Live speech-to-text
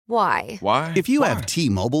Why? Why? If you have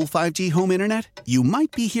T-Mobile 5G home internet, you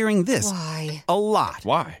might be hearing this Why? a lot.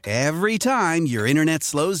 Why? Every time your internet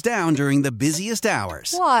slows down during the busiest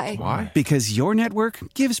hours. Why? Why? Because your network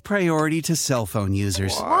gives priority to cell phone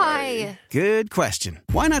users. Why? Good question.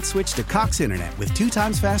 Why not switch to Cox Internet with 2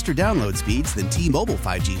 times faster download speeds than T-Mobile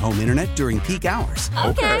 5G home internet during peak hours?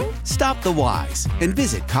 Okay. Stop the whys and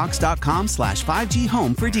visit cox.com/5G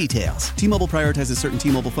home for details. T-Mobile prioritizes certain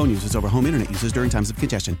T-Mobile phone users over home internet users during times of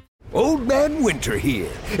congestion. Old Man Winter here.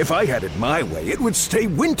 If I had it my way, it would stay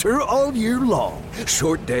winter all year long.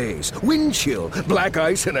 Short days, wind chill, black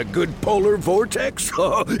ice, and a good polar vortex.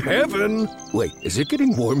 Oh, heaven. Wait, is it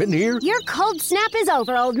getting warm in here? Your cold snap is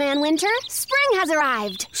over, Old Man Winter. Spring has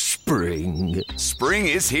arrived. Spring. Spring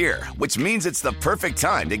is here, which means it's the perfect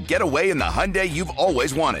time to get away in the Hyundai you've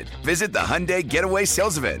always wanted. Visit the Hyundai Getaway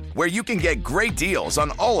Sales Event, where you can get great deals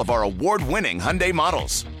on all of our award-winning Hyundai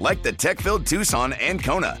models, like the tech-filled Tucson and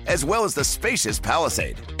Kona, as well as the spacious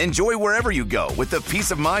Palisade. Enjoy wherever you go with the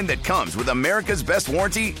peace of mind that comes with America's best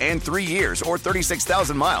warranty and 3 years or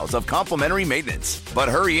 36,000 miles of complimentary maintenance. But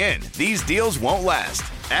hurry in, these deals won't last.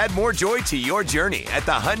 Add more joy to your journey at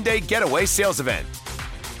the Hyundai Getaway Sales Event.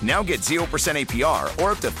 Now get 0% APR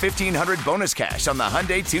or up to $1,500 bonus cash on the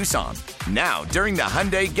Hyundai Tucson. Now, during the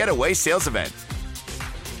Hyundai Getaway Sales Event.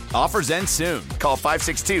 Offers end soon. Call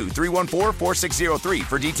 562-314-4603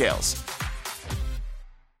 for details.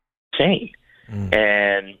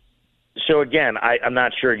 And so, again, I'm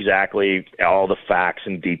not sure exactly all the facts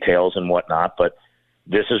and details and whatnot, but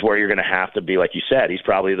this is where you're going to have to be, like you said, he's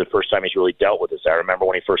probably the first time he's really dealt with this. I remember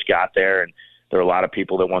when he first got there, and there were a lot of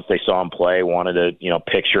people that once they saw him play wanted a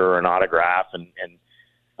picture or an autograph, and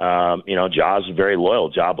Ja's very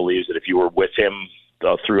loyal. Ja believes that if you were with him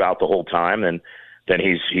throughout the whole time, then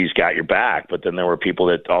he's got your back. But then there were people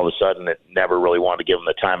that all of a sudden that never really wanted to give him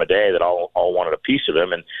the time of day, that all wanted a piece of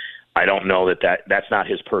him. And I don't know that's not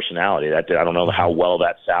his personality. I don't know how well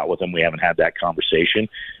that sat with him. We haven't had that conversation,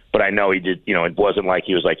 but I know he did. It wasn't like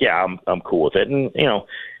he was like, yeah, I'm cool with it. And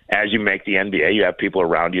as you make the NBA, you have people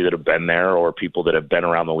around you that have been there, or people that have been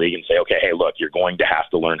around the league, and say, okay, hey, look, you're going to have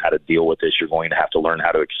to learn how to deal with this. You're going to have to learn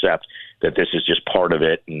how to accept that this is just part of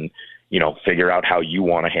it, and figure out how you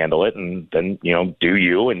want to handle it, and then do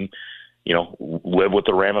you, and live with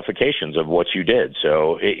the ramifications of what you did.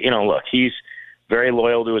 So look, he's very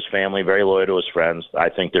loyal to his family, very loyal to his friends. I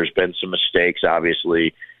think there's been some mistakes,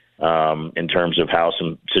 obviously, in terms of how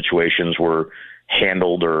some situations were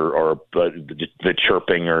handled, or the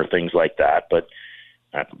chirping or things like that. But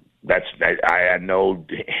I had no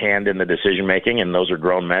hand in the decision making, and those are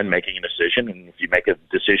grown men making a decision. And if you make a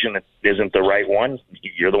decision that isn't the right one,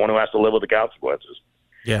 you're the one who has to live with the consequences.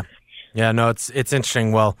 Yeah. No, it's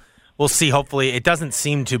interesting. Well, we'll see. Hopefully, it doesn't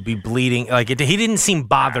seem to be bleeding. He didn't seem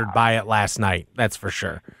bothered by it last night. That's for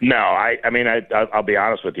sure. No, I'll be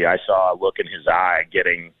honest with you. I saw a look in his eye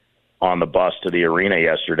getting on the bus to the arena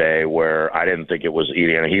yesterday where I didn't think it was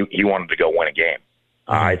eating. He wanted to go win a game.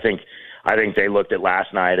 Mm-hmm. I think they looked at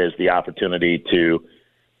last night as the opportunity to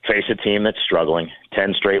face a team that's struggling,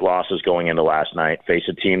 10 straight losses going into last night, face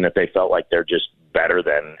a team that they felt like they're just better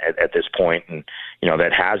than at this point, and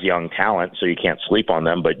that has young talent, so you can't sleep on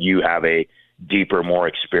them, but you have a deeper, more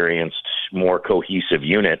experienced, more cohesive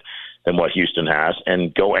unit than what Houston has,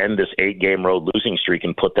 and go end this 8-game road losing streak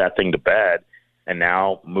and put that thing to bed, and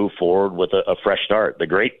now move forward with a fresh start. The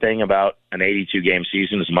great thing about an 82-game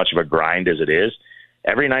season, as much of a grind as it is,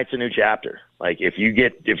 every night's a new chapter. Like if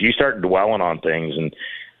you start dwelling on things, and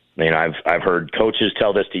I've heard coaches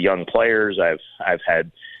tell this to young players. I've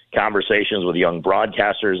had conversations with young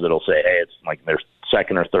broadcasters that'll say, hey, it's like their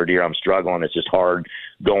second or third year, I'm struggling. It's just hard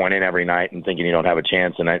going in every night and thinking you don't have a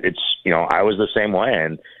chance. And I was the same way.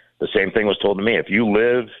 And the same thing was told to me. If you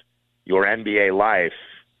live your NBA life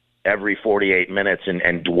every 48 minutes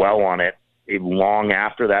and dwell on it long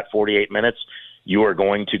after that 48 minutes, you are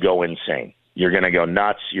going to go insane. You're going to go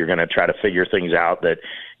nuts. You're going to try to figure things out that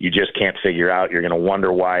you just can't figure out. You're going to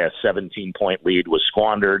wonder why a 17-point lead was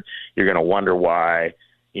squandered. You're going to wonder why,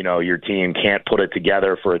 your team can't put it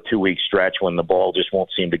together for a 2-week stretch when the ball just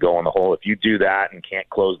won't seem to go in the hole. If you do that and can't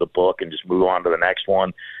close the book and just move on to the next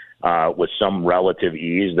one with some relative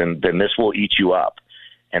ease, then this will eat you up.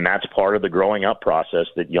 And that's part of the growing up process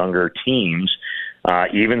that younger teams,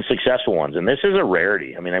 even successful ones, and this is a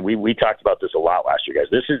rarity. I mean, we talked about this a lot last year, guys.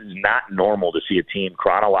 This is not normal to see a team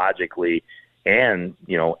chronologically and,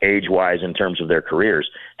 age-wise in terms of their careers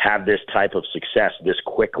have this type of success this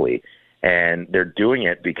quickly. And they're doing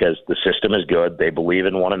it because the system is good. They believe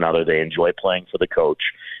in one another. They enjoy playing for the coach,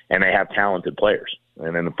 and they have talented players.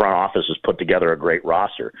 And then the front office has put together a great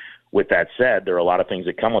roster. with that said, there are a lot of things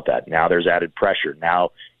that come with that. Now there's added pressure.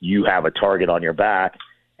 Now you have a target on your back,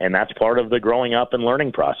 and that's part of the growing up and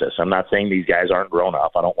learning process. I'm not saying these guys aren't grown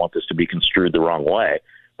up. I don't want this to be construed the wrong way,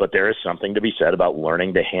 but there is something to be said about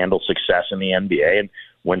learning to handle success in the NBA, and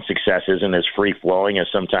when success isn't as free-flowing as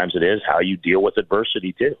sometimes it is, how you deal with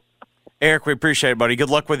adversity too. Eric, we appreciate it, buddy.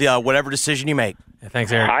 Good luck with whatever decision you make. Yeah,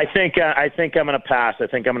 thanks, Eric. I think I'm going to pass. I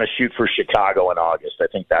think I'm going to shoot for Chicago in August. I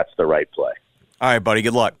think that's the right play. All right, buddy.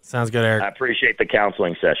 Good luck. Sounds good, Eric. I appreciate the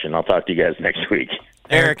counseling session. I'll talk to you guys next week.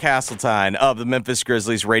 Eric Hasseltine of the Memphis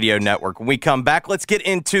Grizzlies Radio Network. When we come back, let's get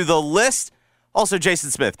into the list. Also,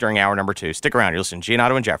 Jason Smith during hour number 2. Stick around. You're listening to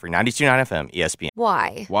Giannotto and Jeffrey, 92.9 FM, ESPN.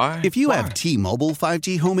 Why? If you have T-Mobile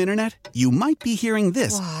 5G home internet, you might be hearing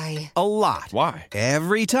this Why? a lot. Why?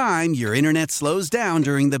 Every time your internet slows down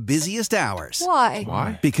during the busiest hours.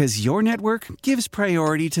 Why? Because your network gives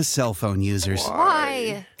priority to cell phone users.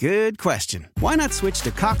 Why? Good question. Why not switch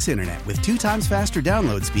to Cox Internet with 2 times faster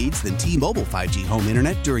download speeds than T-Mobile 5G home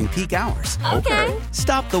internet during peak hours? Okay.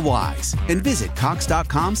 Stop the whys and visit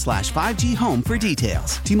cox.com/5G home for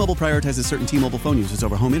details. T-Mobile prioritizes certain T-Mobile phone users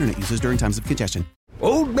over home internet users during times of congestion.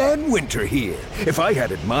 Old Man Winter here. If I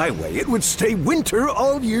had it my way, it would stay winter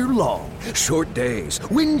all year long. Short days,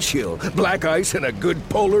 wind chill, black ice, and a good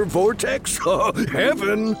polar vortex. Oh,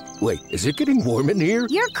 heaven. Wait, is it getting warm in here?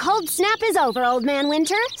 Your cold snap is over, Old Man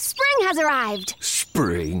Winter. Spring has arrived.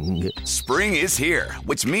 Spring. Spring is here,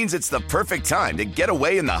 which means it's the perfect time to get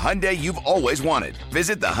away in the Hyundai you've always wanted.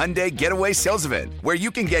 Visit the Hyundai Getaway Sales Event, where you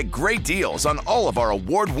can get great deals on all of our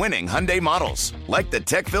award-winning Hyundai models, like the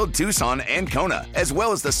tech-filled Tucson and Kona, as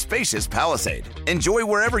well as the spacious Palisade. Enjoy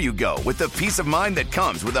wherever you go with the peace of mind that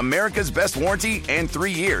comes with America's best warranty and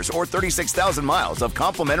 3 years or 36,000 miles of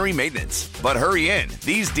complimentary maintenance. But hurry in,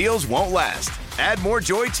 these deals won't last. Add more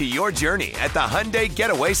joy to your journey at the Hyundai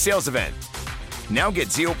Getaway Sales Event. Now get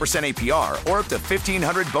 0% APR or up to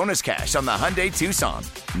 $1,500 bonus cash on the Hyundai Tucson.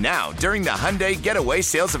 Now, during the Hyundai Getaway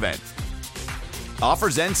Sales Event.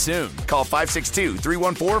 Offers end soon. Call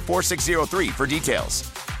 562-314-4603 for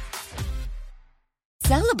details.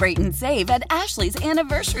 Celebrate and save at Ashley's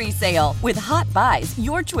Anniversary Sale. With Hot Buys,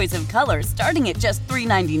 your choice of colors starting at just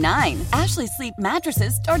 $3.99. Ashley Sleep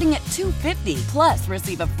mattresses starting at $2.50. Plus,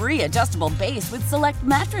 receive a free adjustable base with select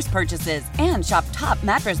mattress purchases. And shop top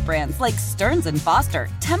mattress brands like Stearns & Foster,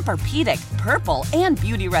 Tempur-Pedic, Purple, and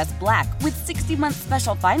Beautyrest Black with 60-month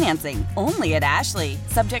special financing. Only at Ashley.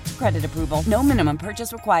 Subject to credit approval. No minimum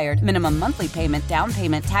purchase required. Minimum monthly payment, down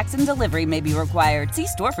payment, tax, and delivery may be required. See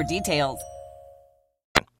store for details.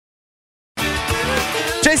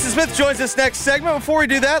 Jason Smith joins us next segment. Before we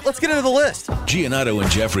do that, let's get into the list. Giannotto and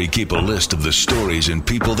Jeffrey keep a list of the stories and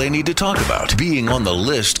people they need to talk about. Being on the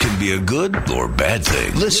list can be a good or bad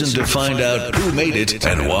thing. Listen to find out who made it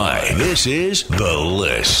and why. This is The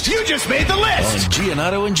List. You just made the list! On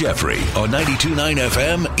Giannotto and Jeffrey on 92.9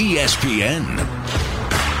 FM ESPN.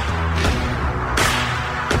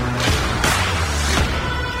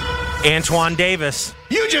 Antoine Davis.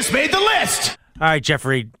 You just made the list! All right,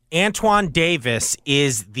 Jeffrey. Antoine Davis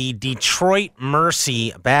is the Detroit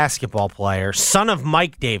Mercy basketball player, son of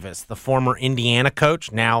Mike Davis, the former Indiana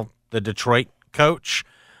coach, now the Detroit coach.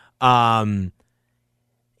 Antoine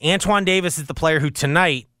Davis is the player who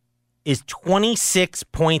tonight is 26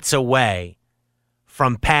 points away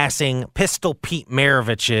from passing Pistol Pete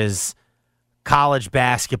Maravich's college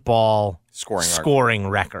basketball scoring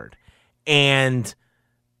record. And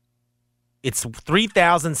it's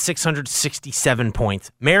 3,667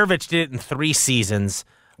 points. Maravich did it in 3 seasons.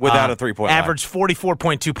 Without a three-point line. Averaged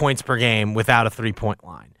 44.2 points per game without a three-point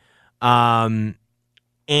line.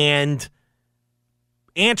 And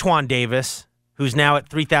Antoine Davis, who's now at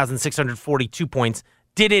 3,642 points,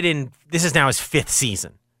 did it in, this is now his 5th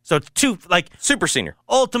season. So it's super senior.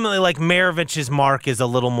 Ultimately, Maravich's mark is a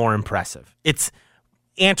little more impressive. It's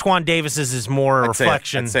Antoine Davis's is more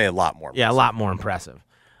reflection. I'd say a lot more impressive. Yeah, a lot more impressive.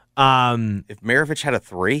 If Maravich had a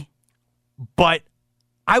 3? But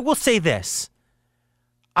I will say this.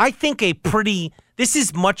 I think this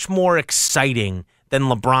is much more exciting than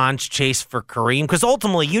LeBron's chase for Kareem, because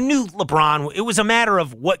ultimately you knew LeBron, it was a matter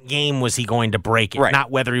of what game was he going to break it,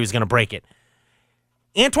 not whether he was going to break it.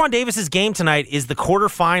 Antoine Davis's game tonight is the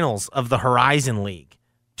quarterfinals of the Horizon League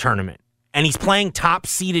tournament, and he's playing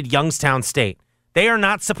top-seeded Youngstown State. They are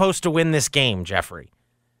not supposed to win this game, Jeffrey.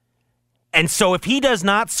 And so if he does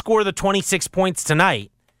not score the 26 points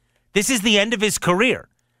tonight, this is the end of his career.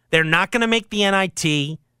 They're not going to make the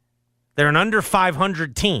NIT. They're an under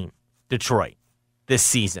 500 team, Detroit, this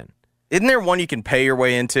season. Isn't there one you can pay your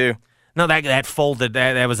way into? No, that folded.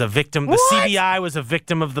 That was a victim. What? The CBI was a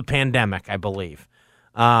victim of the pandemic, I believe.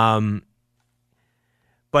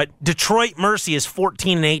 But Detroit Mercy is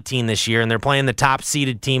 14-18 this year, and they're playing the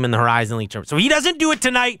top-seeded team in the Horizon League tournament. So if he doesn't do it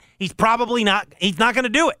tonight, he's probably not. He's not going to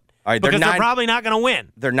do it. All right, because they're probably not going to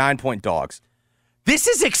win. They're 9-point dogs. This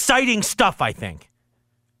is exciting stuff, I think.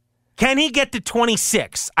 Can he get to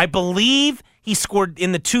 26? I believe he scored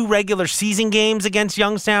in the 2 regular season games against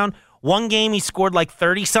Youngstown. One game he scored like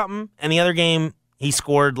 30-something, and the other game he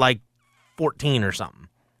scored like 14 or something.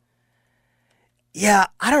 Yeah,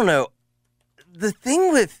 I don't know. The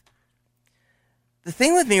thing with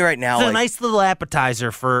me right now, it's a nice little appetizer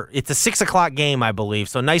it's a 6:00 game, I believe.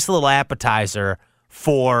 So a nice little appetizer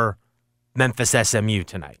for Memphis SMU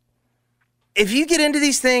tonight. If you get into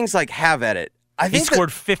these things, like, have at it. I think he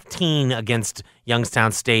scored 15 against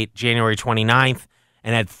Youngstown State January 29th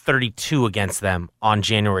and had 32 against them on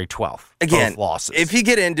January 12th. Again, both losses. If you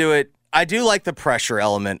get into it, I do like the pressure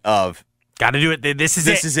element of got to do it. This is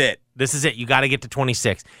it. This is it. You got to get to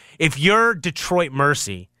 26. If you're Detroit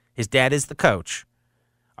Mercy, his dad is the coach.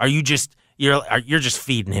 You're just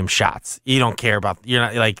feeding him shots. You don't care about. You're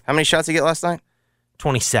not like how many shots did he get last night?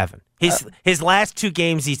 27. His last 2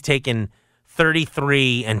 games, he's taken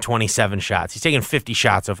 33 and 27 shots. He's taken 50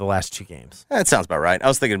 shots over the last 2 games. That sounds about right. I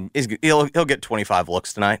was thinking he'll get 25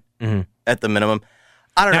 looks tonight at the minimum.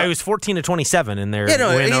 I don't know. He was 14 to 27 in their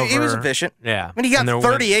win he was efficient. Yeah. I mean, he got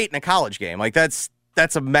 38 in a college game. Like, that's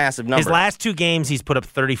a massive number. His last 2 games, he's put up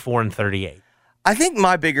 34 and 38. I think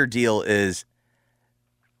my bigger deal is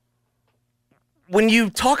when you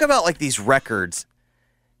talk about, like, these records,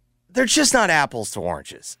 they're just not apples to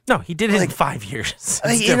oranges. No, he did it in 5 years.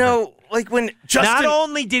 Like when Justin... Not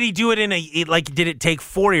only did he do it did it take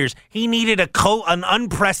 4 years, he needed an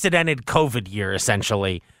unprecedented COVID year,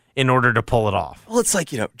 essentially, in order to pull it off. Well, it's like,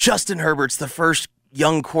 Justin Herbert's the first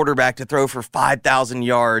young quarterback to throw for 5,000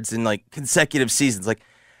 yards in, like, consecutive seasons. Like,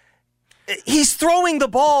 he's throwing the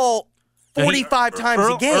ball 45 times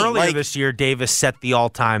a game. Earlier this year, Davis set the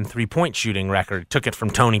all-time three-point shooting record, took it from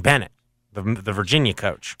Tony Bennett, the Virginia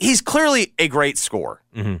coach. He's clearly a great scorer.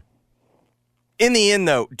 Mm-hmm. In the end,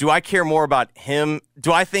 though, do I care more about him?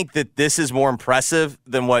 Do I think that this is more impressive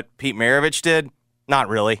than what Pete Maravich did? Not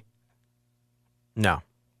really. No.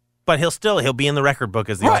 But he'll be in the record book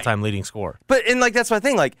as the all-time leading scorer. But that's my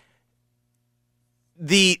thing. Like,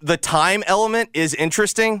 the time element is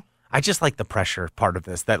interesting. I just like the pressure part of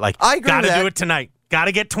this. That, like, I agree gotta with that. do it tonight.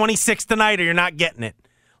 Gotta get 26 tonight or you're not getting it.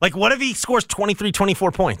 Like, what if he scores 23,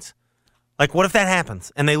 24 points? Like, what if that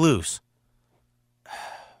happens and they lose?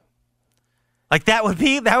 Like, that would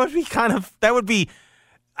be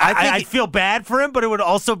I'd feel bad for him, but it would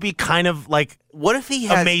also be kind of like, what if he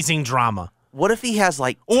has amazing drama? What if he has,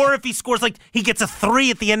 like, or if he scores, like, he gets a 3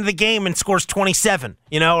 at the end of the game and scores 27,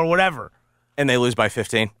 or whatever. And they lose by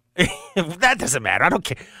 15? That doesn't matter. I don't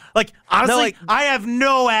care. Like, honestly, I have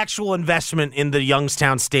no actual investment in the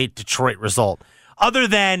Youngstown State Detroit result. Other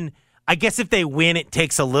than, I guess if they win, it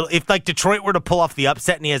takes a little. If, like, Detroit were to pull off the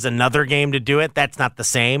upset and he has another game to do it, that's not the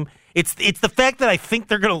same. It's the fact that I think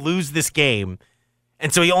they're going to lose this game,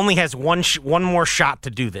 and so he only has one more shot to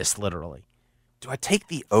do this, literally. Do I take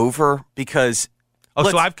the over? Because...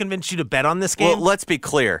 so I've convinced you to bet on this game? Well, let's be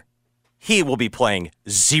clear. He will be playing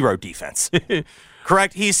 0 defense.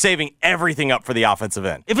 Correct? He's saving everything up for the offensive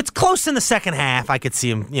end. If it's close in the second half, I could see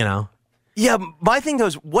him, Yeah, my thing, though,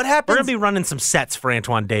 is what happens... We're going to be running some sets for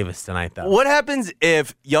Antoine Davis tonight, though. What happens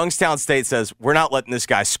if Youngstown State says, we're not letting this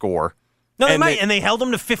guy score? No, they might, and they held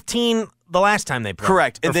him to 15 the last time they played.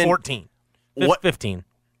 Correct. Or and then 14. 15.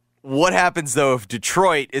 What happens, though, if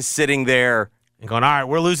Detroit is sitting there... and going, all right,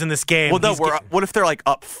 we're losing this game. Well, no, what if they're, like,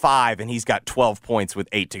 up 5 and he's got 12 points with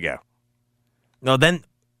 8 to go? No, then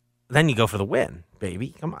you go for the win,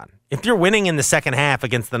 baby. Come on. If you're winning in the second half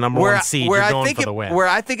against the number 1 seed, you're going for the win. Where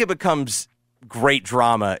I think it becomes great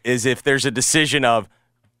drama is if there's a decision of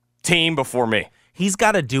team before me. He's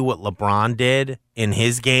got to do what LeBron did in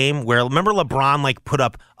his game, where, remember LeBron, like, put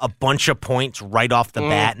up a bunch of points right off the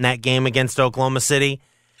bat in that game against Oklahoma City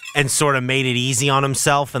and sort of made it easy on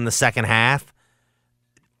himself in the second half?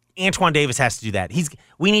 Antoine Davis has to do that.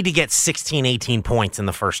 We need to get 16, 18 points in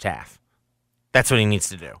the first half. That's what he needs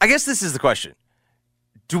to do. I guess this is the question.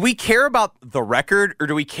 Do we care about the record or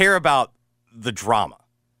do we care about the drama?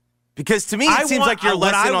 Because to me, it seems like you're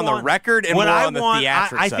less in on the record and more on the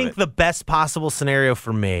theatrics I think the best possible scenario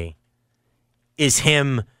for me is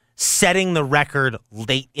him setting the record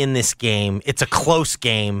late in this game. It's a close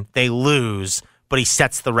game. They lose, but he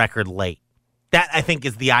sets the record late. That, I think,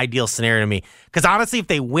 is the ideal scenario to me. Because honestly, if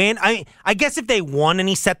they win, I guess if they won and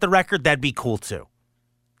he set the record, that'd be cool too.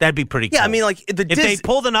 That'd be pretty cool. Yeah, I mean, like, if they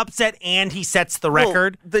pulled an upset and he sets the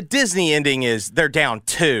record. Well, the Disney ending is they're down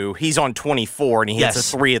 2. He's on 24, and he hits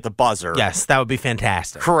a 3 at the buzzer. Yes, that would be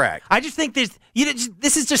fantastic. Correct. I just think this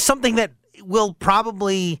is just something that will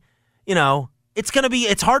probably,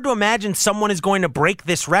 it's hard to imagine someone is going to break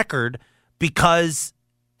this record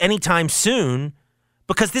anytime soon,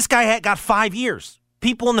 because this guy got 5 years.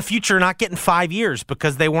 People in the future are not getting 5 years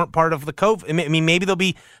because they weren't part of the COVID. I mean, maybe there'll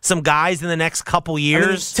be some guys in the next couple years. I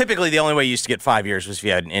mean, typically, the only way you used to get 5 years was if you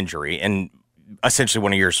had an injury, and essentially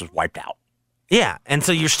one of yours was wiped out. Yeah, and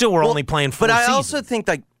so we're only playing 4 seasons. But I also think,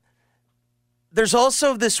 like, there's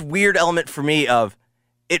also this weird element for me of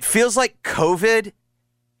it feels like COVID,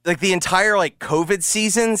 like the entire, like, COVID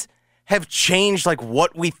seasons have changed, like,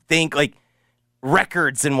 what we think, like,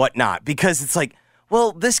 records and whatnot, because it's like,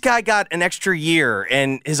 well, this guy got an extra year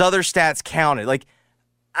and his other stats counted. Like,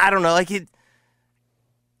 I don't know. Like,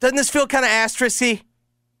 doesn't this feel kind of asterisky?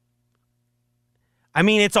 I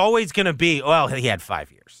mean, it's always going to be, well, he had 5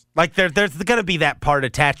 years. Like, there's going to be that part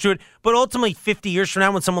attached to it. But ultimately, 50 years from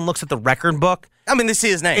now, when someone looks at the record book, I mean, they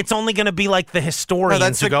see his name. It's only going to be like the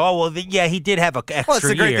historians who go, oh, well, yeah, he did have an extra year. Well, it's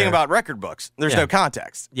the great thing about record books. There's no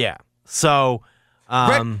context. Yeah. So,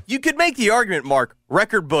 you could make the argument, Mark,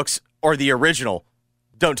 record books are the original.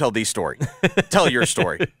 Don't tell these stories. Tell your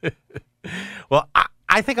story. Well,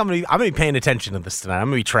 I think I'm gonna be paying attention to this tonight. I'm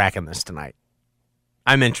gonna be tracking this tonight.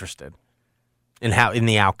 I'm interested in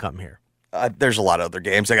the outcome here. There's a lot of other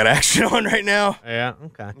games I got action on right now. Yeah.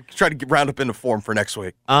 Okay. Try to round up into form for next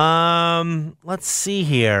week. Let's see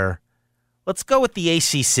here. Let's go with the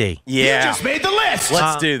ACC. Yeah. You just made the list.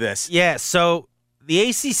 Let's do this. Yeah. So the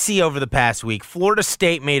ACC over the past week, Florida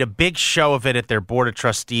State made a big show of it at their Board of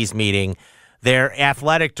Trustees meeting. Their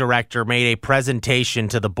athletic director made a presentation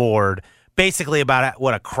to the board basically about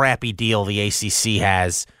what a crappy deal the ACC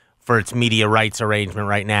has for its media rights arrangement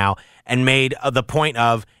right now, and made the point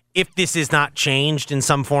of, if this is not changed in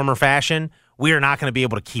some form or fashion, we are not going to be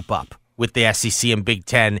able to keep up with the SEC and Big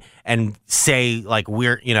Ten and say, like,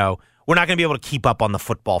 we're not going to be able to keep up on the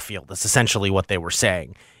football field. That's essentially what they were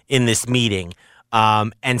saying in this meeting.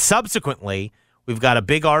 And subsequently, we've got a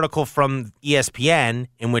big article from ESPN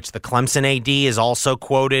in which the Clemson AD is also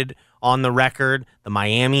quoted on the record. The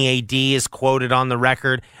Miami AD is quoted on the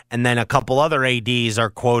record. And then a couple other ADs are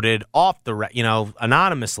quoted off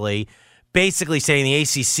anonymously, basically saying the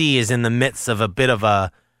ACC is in the midst of a bit of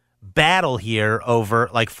a battle here over,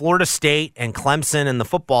 like, Florida State and Clemson and the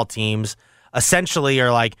football teams essentially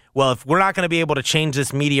are like, well, if we're not going to be able to change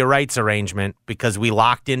this media rights arrangement because we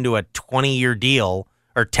locked into a 20-year deal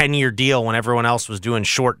or 10-year deal when everyone else was doing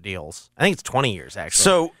short deals. I think it's 20 years, actually.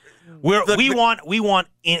 So we want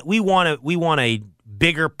a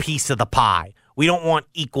bigger piece of the pie. We don't want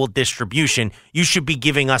equal distribution. You should be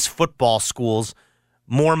giving us football schools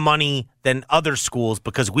more money than other schools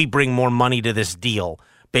because we bring more money to this deal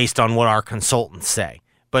based on what our consultants say,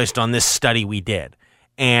 based on this study we did.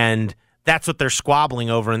 And that's what they're squabbling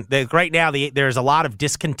over. And right now, there's a lot of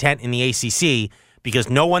discontent in the ACC because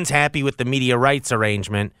no one's happy with the media rights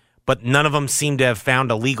arrangement, but none of them seem to have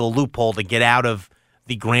found a legal loophole to get out of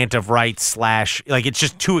the grant of rights / it's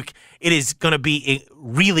just it is going to be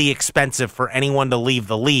really expensive for anyone to leave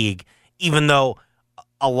the league, even though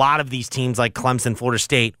a lot of these teams like Clemson, Florida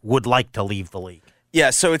State would like to leave the league.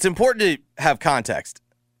 Yeah, so it's important to have context.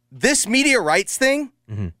 This media rights thing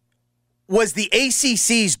was the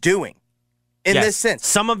ACC's doing in this sense.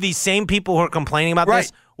 Some of these same people who are complaining about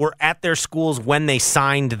this were at their schools when they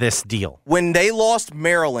signed this deal. When they lost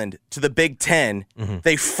Maryland to the Big Ten,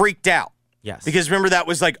 they freaked out. Yes. Because remember, that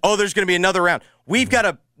was like, oh, there's going to be another round. We've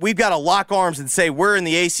got to lock arms and say we're in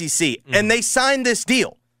the ACC. And they signed this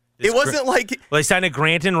deal. It wasn't like... Well, they signed a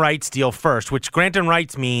grant and rights deal first, which grant and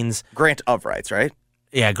rights means... Grant of rights, right?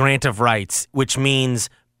 Yeah, grant of rights, which means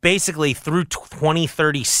basically through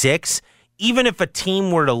 2036, even if a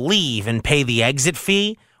team were to leave and pay the exit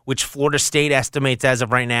fee, which Florida State estimates as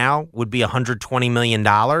of right now would be $120 million,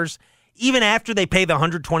 even after they pay the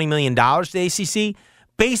 $120 million to the ACC,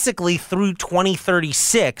 basically through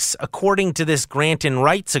 2036, according to this grant and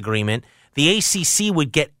rights agreement, the ACC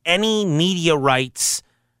would get any media rights.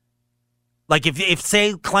 Like if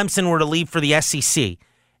say Clemson were to leave for the SEC,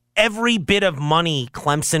 every bit of money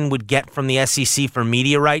Clemson would get from the SEC for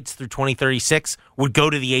media rights through 2036 would go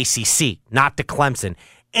to the ACC, not to Clemson.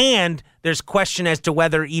 And there's question as to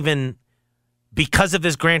whether even because of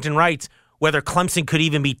this grant and rights, whether Clemson could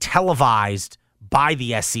even be televised by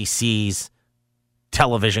the SEC's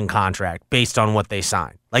television contract based on what they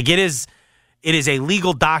signed. Like it is a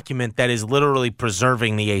legal document that is literally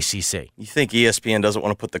preserving the ACC. You think ESPN doesn't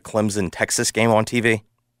want to put the Clemson-Texas game on TV?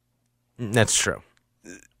 That's true.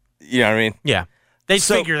 You know what I mean? Yeah. They'd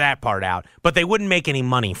figure that part out, but they wouldn't make any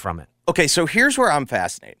money from it. Okay, so here's where I'm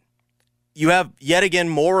fascinated. You have, yet again,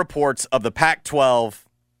 more reports of the Pac-12.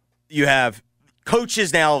 You have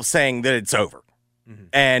coaches now saying that it's over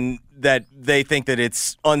and that they think that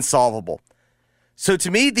it's unsolvable. So to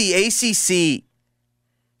me, the ACC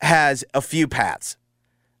has a few paths.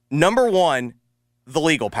 Number one, the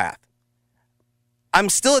legal path. I'm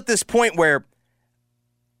still at this point where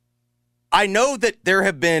I know that there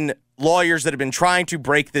have been lawyers that have been trying to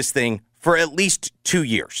break this thing for at least 2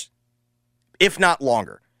 years, if not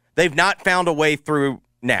longer. They've not found a way through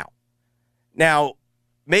now. Now,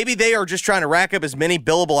 maybe they are just trying to rack up as many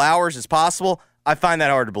billable hours as possible. I find that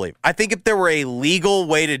hard to believe. I think if there were a legal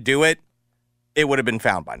way to do it, it would have been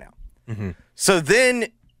found by now. Mm-hmm. So then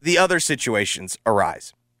the other situations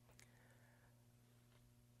arise.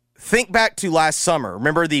 Think back to last summer.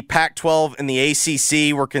 Remember the Pac-12 and the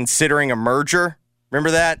ACC were considering a merger?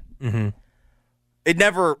 Remember that? Mm-hmm. It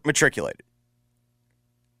never matriculated.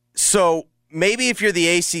 So maybe if you're the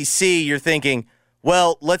ACC, you're thinking,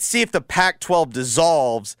 well, let's see if the Pac-12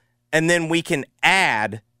 dissolves, and then we can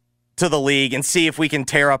add to the league and see if we can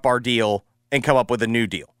tear up our deal and come up with a new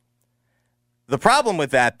deal. The problem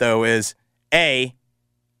with that, though, is, A,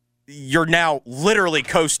 you're now literally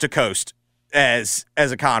coast to coast as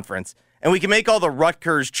a conference, and we can make all the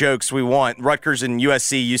Rutgers jokes we want, Rutgers and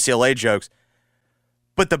USC, UCLA jokes,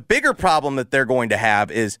 but the bigger problem that they're going to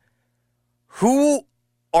have is who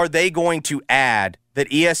are they going to add that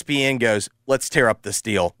ESPN goes, let's tear up this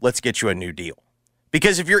deal, let's get you a new deal?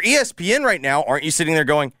 Because if you're ESPN right now, aren't you sitting there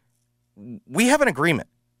going, we have an agreement.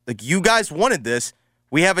 Like, you guys wanted this,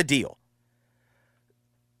 we have a deal.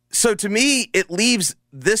 So to me, it leaves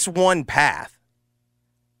this one path.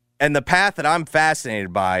 And the path that I'm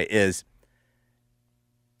fascinated by is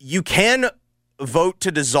you can vote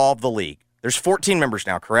to dissolve the league. There's 14 members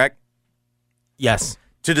now, correct? Yes.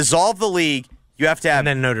 To dissolve the league, you have to have... And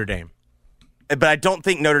then Notre Dame. But I don't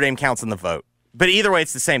think Notre Dame counts in the vote. But either way,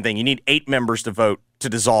 it's the same thing. You need 8 members to vote to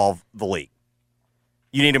dissolve the league.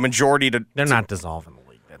 You need a majority to... They're not dissolving the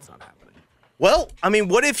league. That's not happening. Well, I mean,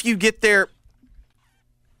 what if you get there...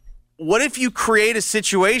 What if you create a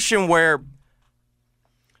situation where...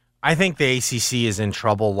 I think the ACC is in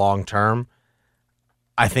trouble long term.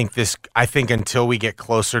 I think until we get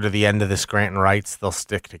closer to the end of this grant and rights, they'll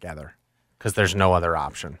stick together because there's no other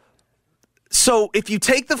option. So if you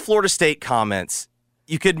take the Florida State comments,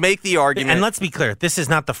 you could make the argument. And let's be clear, this is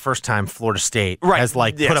not the first time Florida State has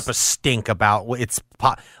put up a stink about its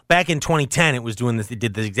back in 2010. It was doing this. It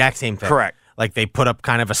did the exact same thing. Correct. Like they put up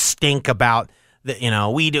kind of a stink about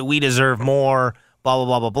we deserve more. Blah blah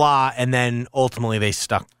blah blah blah, and then ultimately they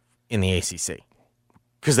stuck in the ACC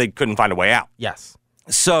because they couldn't find a way out. Yes.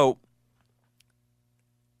 So,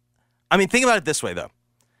 I mean, think about it this way, though.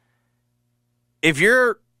 If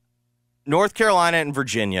you're North Carolina and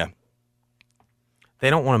Virginia, they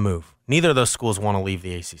don't want to move. Neither of those schools want to leave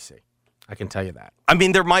the ACC. I can tell you that. I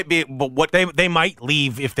mean, there might be, but what they might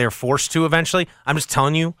leave if they're forced to eventually. I'm just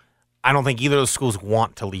telling you, I don't think either of those schools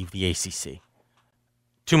want to leave the ACC.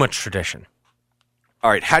 Too much tradition. All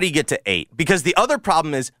right, how do you get to 8? Because the other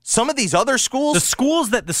problem is some of these other schools... The schools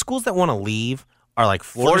that want to leave are like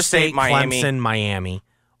Florida State, Miami. Clemson, Miami,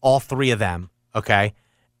 all 3 of them, okay?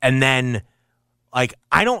 And then, like,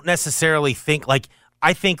 I don't necessarily think, like,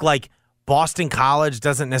 I think, like, Boston College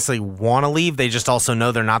doesn't necessarily want to leave. They just also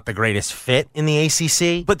know they're not the greatest fit in the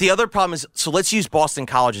ACC. But the other problem is, so let's use Boston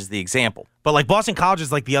College as the example. But, like, Boston College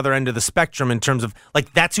is, like, the other end of the spectrum in terms of,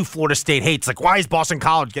 like, that's who Florida State hates. Like, why is Boston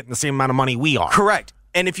College getting the same amount of money we are? Correct.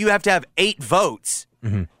 And if you have to have 8 votes,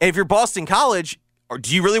 and if you're Boston College, or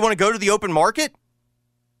do you really want to go to the open market?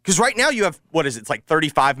 Because right now you have, what is it? It's like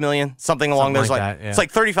 $35 million, something along those lines. It's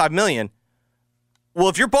like $35 million. Well,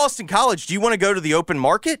 if you're Boston College, do you want to go to the open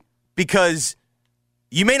market? Because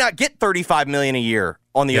you may not get $35 million a year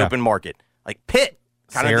on the open market. Like Pitt.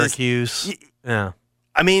 Syracuse. Yeah.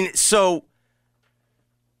 I mean, so,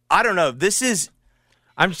 I don't know. This is...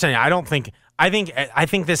 I'm just saying, I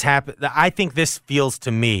think this happened. I think this feels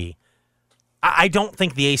to me. I don't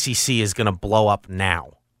think the ACC is going to blow up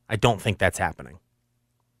now. I don't think that's happening.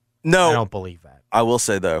 No, I don't believe that. I will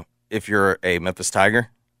say though, if you're a Memphis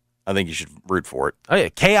Tiger, I think you should root for it. Oh yeah,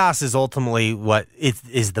 chaos is ultimately what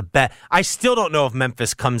is the best. I still don't know if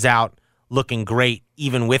Memphis comes out looking great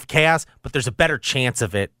even with chaos, but there's a better chance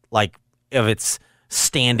of it, like of its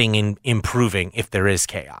standing and improving if there is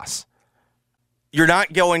chaos. You're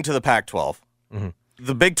not going to the Pac-12. Mm-hmm.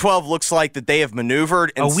 The Big 12 looks like that they have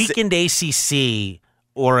maneuvered. And a weakened ACC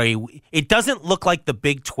it doesn't look like the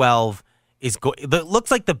Big 12 it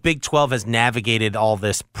looks like the Big 12 has navigated all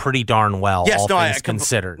this pretty darn well, all things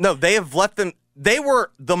considered. No, they have left them. They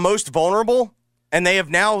were the most vulnerable, and they have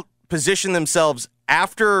now positioned themselves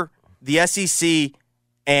after the SEC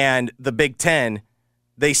and the Big Ten.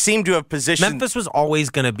 They seem to have positioned. Memphis was always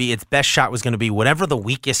going to be, its best shot was going to be whatever the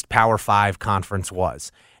weakest Power 5 conference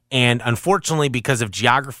was. And unfortunately, because of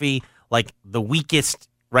geography, like the weakest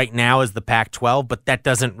right now is the Pac-12, but that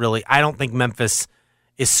doesn't really, I don't think Memphis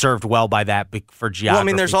is served well by that for geography. Well, I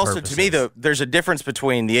mean, there's also, purposes. to me, there's a difference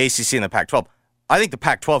between the ACC and the Pac-12. I think the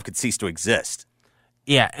Pac-12 could cease to exist.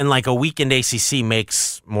 Yeah, and like a weakened ACC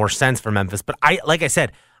makes more sense for Memphis. But like I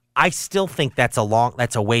said, I still think that's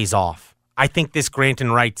a ways off. I think this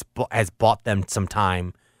Granton Rights has bought them some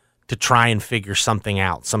time to try and figure something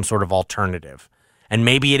out, some sort of alternative. And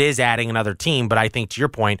maybe it is adding another team, but I think to your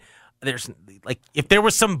point, there's like if there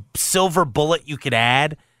was some silver bullet you could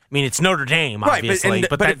add, I mean, it's Notre Dame, obviously,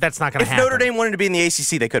 but that's not going to happen. If Notre Dame wanted to be in the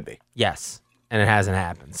ACC, they could be. Yes, and it hasn't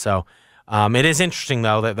happened. So it is interesting,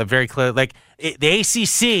 though, that the very clear, like the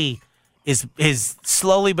ACC is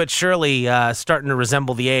slowly but surely starting to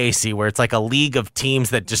resemble the AAC, where it's like a league of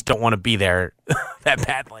teams that just don't want to be there that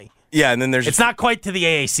badly. Yeah, and then it's not quite to the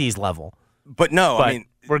AAC's level, but no, but I mean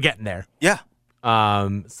we're getting there. Yeah.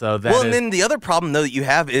 So that and then the other problem though that you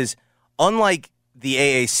have is, unlike the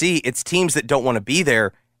AAC, it's teams that don't want to be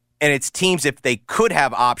there, and it's teams if they could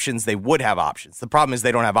have options, they would have options. The problem is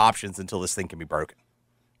they don't have options until this thing can be broken.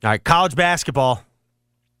 All right, college basketball.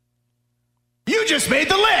 You just made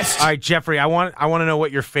the list. All right, Jeffrey, I want to know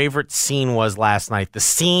what your favorite scene was last night. The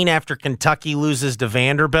scene after Kentucky loses to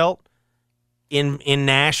Vanderbilt in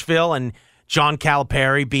Nashville, and John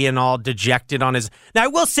Calipari being all dejected on his. Now, I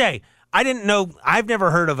will say, I didn't know. I've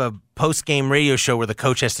never heard of a post-game radio show where the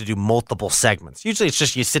coach has to do multiple segments. Usually, it's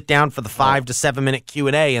just you sit down for the 5 to 7 minute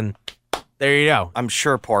Q&A, and there you go. I'm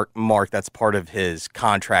sure, Mark, that's part of his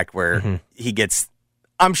contract where he gets.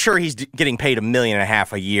 I'm sure he's getting paid $1.5 million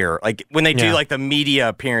a year. Like when they do like the media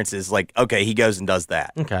appearances, like okay, he goes and does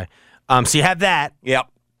that. Okay, so you have that. Yep.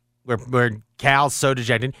 Where Cal's so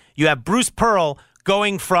dejected. You have Bruce Pearl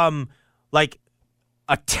going from like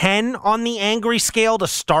a 10 on the angry scale to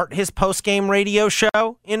start his post-game radio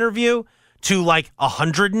show interview to like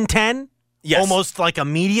 110. Yes. Almost like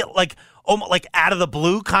immediate, like almost like out of the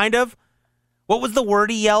blue, kind of. What was the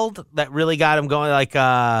word he yelled that really got him going? Like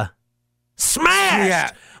smashed.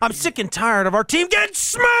 Yeah. I'm sick and tired of our team getting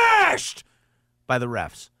smashed by the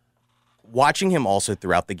refs. Watching him also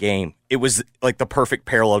throughout the game, it was like the perfect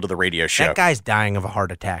parallel to the radio show. That guy's dying of a heart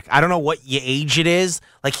attack. I don't know what age it is.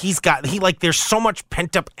 Like there's so much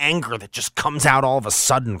pent up anger that just comes out all of a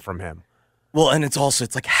sudden from him. Well, and it's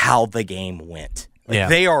like how the game went. Like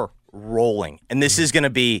they are rolling, and this is going to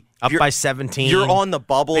be up by 17. You're on the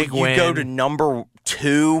bubble. Big you win. Go to number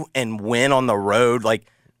 2 and win on the road. Like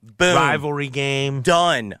boom, rivalry game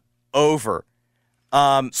done, over.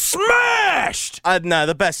 Smashed. No,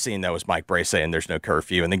 the best scene though was Mike Bray saying there's no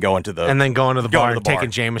curfew, and then going to the bar and taking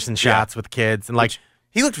Jameson shots with kids, and like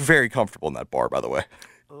he looked very comfortable in that bar, by the way.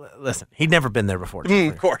 Listen, he'd never been there before.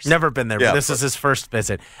 Of course, never been there. But this is his first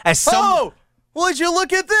visit. Well, would you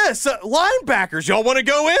look at this? Linebackers, y'all want to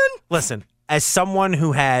go in? Listen, as someone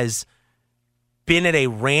who has been at a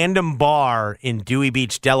random bar in Dewey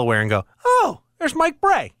Beach, Delaware, and go, oh, there's Mike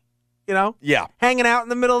Bray. You know, hanging out in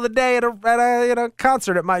the middle of the day at a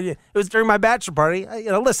concert at it was during my bachelor party.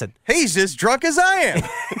 Listen, he's as drunk as I am.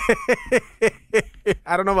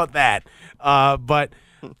 I don't know about that, but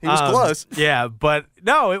he was close. Yeah, but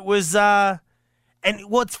no, it was. And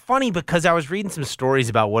what's funny because I was reading some stories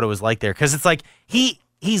about what it was like there, because it's like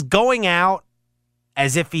he's going out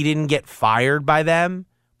as if he didn't get fired by them,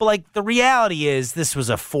 but like the reality is this was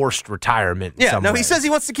a forced retirement. Yeah, no, he says he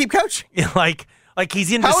wants to keep coaching. Like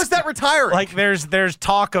he's in. How is that retiring? Like there's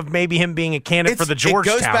talk of maybe him being a candidate for the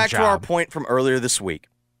Georgetown job. It goes back to our point from earlier this week.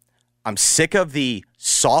 I'm sick of the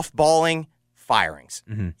softballing firings.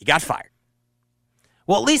 He got fired.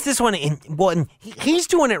 Well, at least this one, he's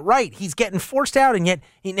doing it right. He's getting forced out, and yet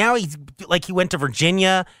now he's like he went to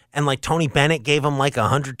Virginia, and like Tony Bennett gave him like a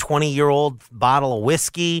 120-year-old bottle of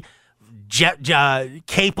whiskey.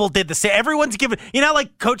 Capel did the same. Everyone's giving,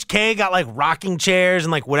 like Coach K got like rocking chairs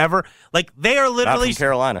and like whatever. Like they are literally not from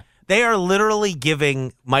Carolina. They are literally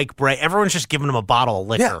giving Mike Bray. Everyone's just giving him a bottle of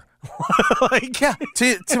liquor. Yeah.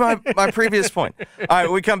 To my previous point. All right,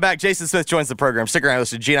 when we come back, Jason Smith joins the program. Stick around.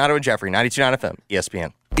 Listen to Gianotto and Jeffrey, 92.9 FM,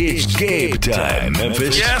 ESPN. It's game time,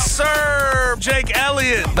 Memphis. Yes, sir. Jake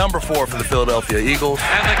Elliott, number 4 for the Philadelphia Eagles.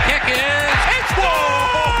 And the kick is... It's one!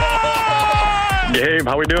 Gabe,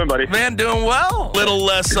 how we doing, buddy? Man, doing well. Little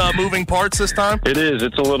less moving parts this time. It is.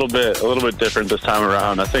 It's a little bit different this time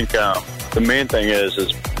around. I think The main thing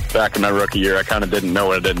is back in my rookie year, I kind of didn't know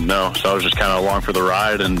what I didn't know. So I was just kind of along for the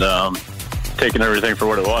ride and taking everything for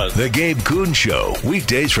what it was. The Gabe Kuhn Show,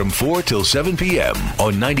 weekdays from 4 till 7 p.m.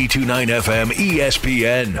 on 92.9 FM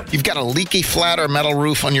ESPN. You've got a leaky flat or metal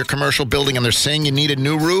roof on your commercial building and they're saying you need a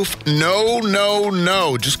new roof? No.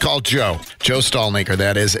 Just call Joe. Joe Stallmaker,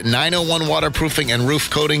 that is. 901 Waterproofing and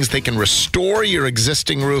Roof Coatings. They can restore your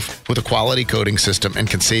existing roof with a quality coating system and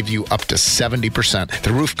can save you up to 70%.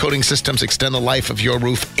 The roof coating systems extend the life of your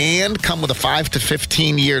roof and come with a 5 to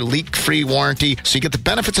 15-year leak-free warranty, so you get the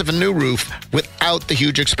benefits of a new roof without the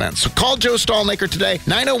huge expense. So call Joe Stallmaker today,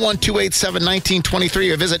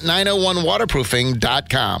 901-287-1923, or visit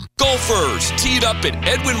 901waterproofing.com. Golfers, teed up at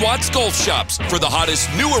Edwin Watts Golf Shops for the hottest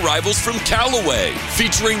new arrivals from Callaway,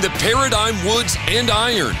 featuring the Paradigm Woods and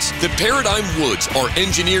Irons. The Paradigm Woods are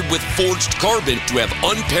engineered with forged carbon to have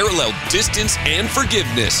unparalleled distance and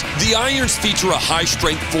forgiveness. The Irons feature a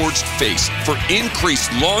high-strength forged face for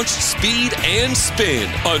increased launch, speed, and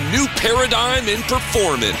spin. A new paradigm in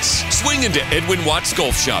performance. Swing into Edwin Watts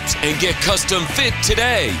Golf Shops and get custom fit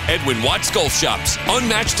today. Edwin Watts Golf Shops.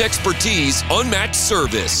 Unmatched expertise, unmatched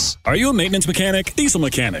service. Are you a maintenance mechanic, diesel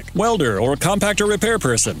mechanic, welder, or compactor repair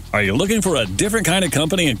person? Are you looking for a different kind of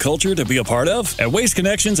company and culture to be a part of? At Waste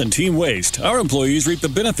Connections and Team Waste, our employees reap the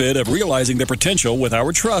benefit of realizing their potential with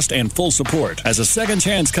our trust and full support. As a second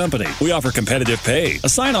chance company, we offer competitive pay, a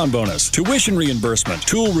sign-on bonus, tuition reimbursement,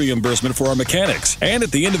 tool reimbursement for our mechanics, and at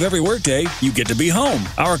the end of every workday, you get to be home.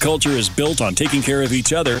 Our culture is built on taking care of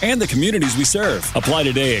each other and the communities we serve. Apply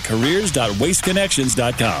today at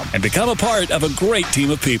careers.wasteconnections.com and become a part of a great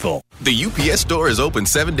team of people. The UPS store is open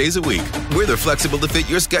 7 days a week. We're the flexible to fit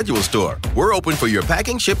your schedule store. We're open for your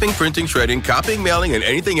packing, shipping, printing, shredding, copying, mailing, and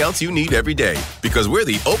anything else you need every day. Because we're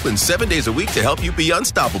the open 7 days a week to help you be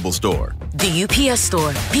unstoppable store. The UPS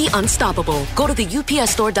store. Be unstoppable. Go to the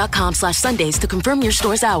upsstore.com/Sundays to confirm your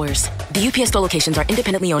store's hours. The UPS store locations are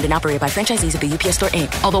independently owned and operated by franchisees of the UPS Store,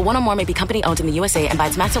 Inc. Although one or more may be company owned in the USA and by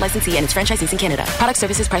its master licensee and its franchisees in Canada. Product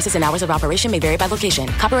services, prices, and hours of operation may vary by location.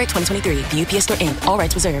 Copyright 2023. The UPS Store, Inc. All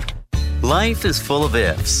rights reserved. Life is full of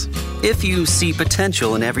ifs. If you see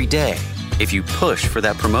potential in every day, if you push for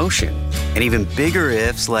that promotion, and even bigger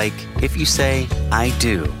ifs like if you say, I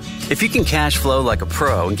do. If you can cash flow like a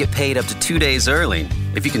pro and get paid up to 2 days early,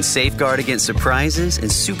 if you can safeguard against surprises and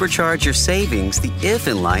supercharge your savings, the if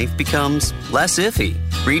in life becomes less iffy.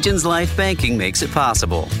 Regions Life Banking makes it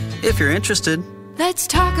possible. If you're interested. Let's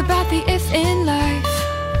talk about the if in life.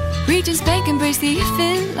 Regions Bank, embrace the if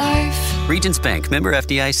in life. Regions Bank, member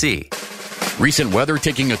FDIC. Recent weather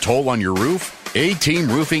taking a toll on your roof? A-Team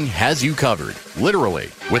Roofing has you covered, literally,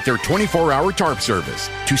 with their 24-hour tarp service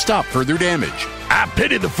to stop further damage. I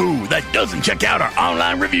pity the fool that doesn't check out our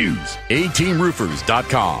online reviews.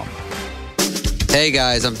 ATeamRoofers.com. Hey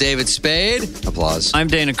guys, I'm David Spade. Applause. I'm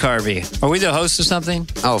Dana Carvey. Are we the host of something?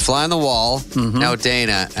 Oh, Fly on the Wall. Mm-hmm. Now,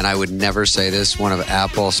 Dana, and I would never say this, one of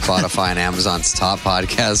Apple, Spotify, and Amazon's top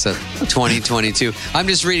podcasts of 2022. I'm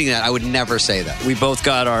just reading that. I would never say that. We both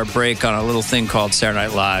got our break on a little thing called Saturday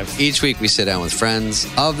Night Live. Each week we sit down with friends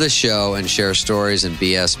of the show and share stories and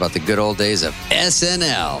BS about the good old days of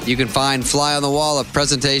SNL. You can find Fly on the Wall, a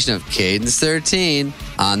presentation of Cadence 13,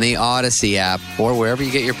 on the Odyssey app or wherever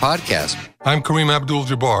you get your podcast. I'm Kareem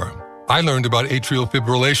Abdul-Jabbar. I learned about atrial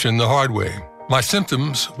fibrillation the hard way. My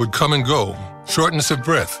symptoms would come and go. Shortness of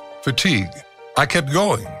breath, fatigue. I kept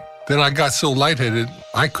going. Then I got so lightheaded,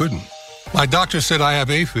 I couldn't. My doctor said I have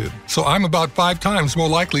AFib, so I'm about 5 times more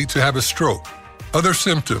likely to have a stroke. Other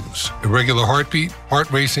symptoms, irregular heartbeat, heart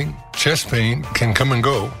racing, chest pain can come and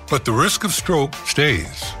go, but the risk of stroke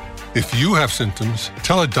stays. If you have symptoms,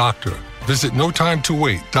 tell a doctor. Visit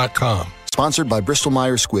NoTimeToWait.com. Sponsored by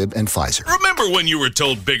Bristol-Myers Squibb and Pfizer. Remember when you were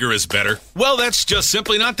told bigger is better? Well, that's just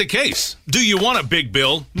simply not the case. Do you want a big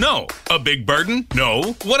bill? No. A big burden?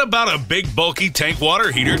 No. What about a big, bulky tank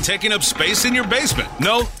water heater taking up space in your basement?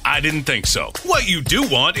 No, I didn't think so. What you do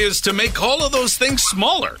want is to make all of those things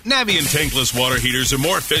smaller. Navien tankless water heaters are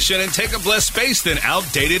more efficient and take up less space than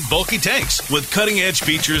outdated, bulky tanks, with cutting-edge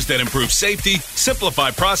features that improve safety, simplify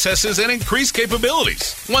processes, and increase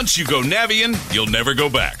capabilities. Once you go Navien, you'll never go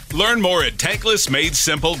back. Learn more at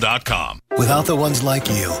tanklessmadesimple.com. Without the ones like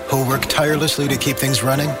you, who work tirelessly to keep things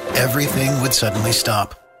running, everything would suddenly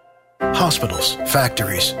stop. Hospitals,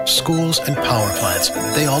 factories, schools, and power plants,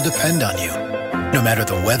 they all depend on you. No matter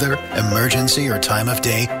the weather, emergency, or time of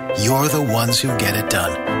day, you're the ones who get it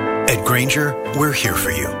done. At Grainger, we're here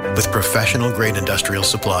for you with professional-grade industrial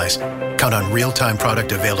supplies. Count on real-time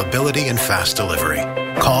product availability and fast delivery.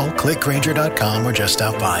 Call, click Grainger.com, or just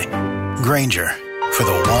stop by. Grainger, for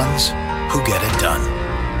the ones who get it done.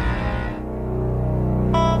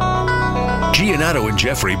 Giannotto and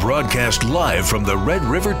Jeffrey broadcast live from the Red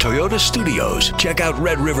River Toyota Studios. Check out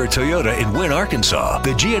Red River Toyota in Wynn, Arkansas.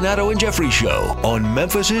 The Giannotto and Jeffrey Show on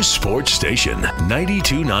Memphis' sports station,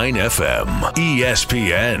 92.9 FM,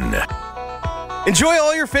 ESPN. Enjoy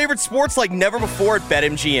all your favorite sports like never before at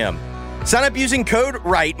BetMGM. Sign up using code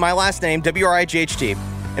WRIGHT, my last name, WRIGHT,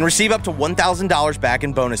 and receive up to $1,000 back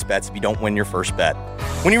in bonus bets if you don't win your first bet.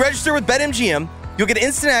 When you register with BetMGM, you'll get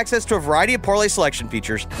instant access to a variety of parlay selection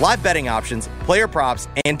features, live betting options, player props,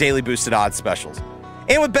 and daily boosted odds specials.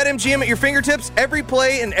 And with BetMGM at your fingertips, every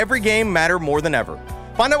play and every game matter more than ever.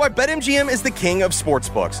 Find out why BetMGM is the king of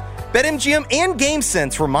sportsbooks. BetMGM and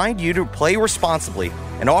GameSense remind you to play responsibly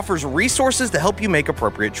and offers resources to help you make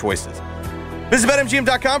appropriate choices. Visit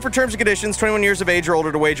BetMGM.com for terms and conditions. 21 years of age or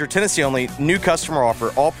older to wager. Tennessee only. New customer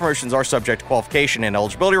offer. All promotions are subject to qualification and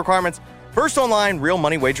eligibility requirements. First online, real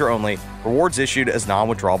money wager only. Rewards issued as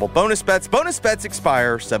non-withdrawable bonus bets. Bonus bets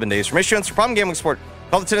expire 7 days from issuance. For problem gambling support,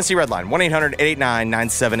 call the Tennessee Red Line,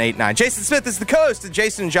 1-800-889-9789. Jason Smith is the host of the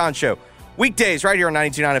Jason and John Show. Weekdays right here on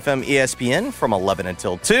 92.9 FM ESPN from 11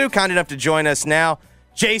 until 2. Kind enough to join us now.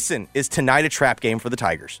 Jason, is tonight a trap game for the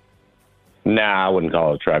Tigers? Nah, I wouldn't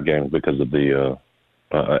call it a trap game because of the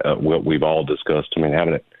what we've all discussed. I mean,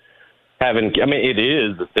 it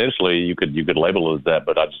is essentially you could label it as that,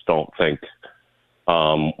 but I just don't think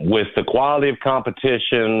with the quality of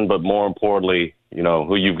competition, but more importantly,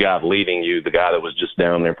 who you've got leading you, the guy that was just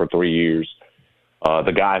down there for 3 years,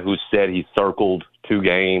 the guy who said he circled 2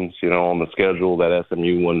 games, on the schedule that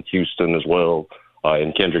SMU won Houston as well,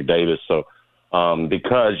 and Kendrick Davis. So.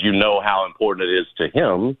 Because how important it is to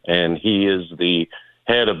him, and he is the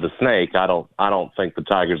head of the snake. I don't think the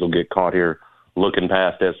Tigers will get caught here looking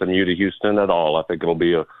past SMU to Houston at all. I think it'll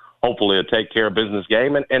be hopefully a take care of business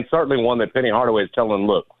game, and certainly one that Penny Hardaway is telling,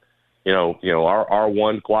 look, our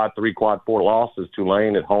 1 quad 3 quad 4 loss is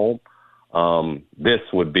Tulane at home. This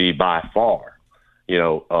would be by far,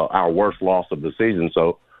 our worst loss of the season.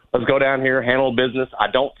 So let's go down here, handle business. I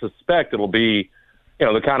don't suspect it'll be.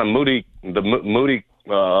 The kind of moody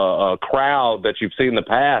crowd that you've seen in the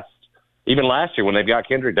past, even last year when they've got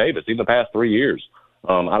Kendrick Davis, even the past 3 years.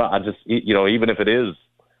 Even if it is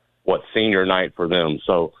senior night for them.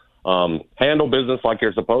 So handle business like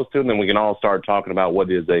you're supposed to, and then we can all start talking about what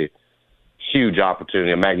is a huge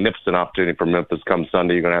opportunity, a magnificent opportunity for Memphis come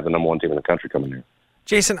Sunday. You're going to have the number 1 team in the country coming here.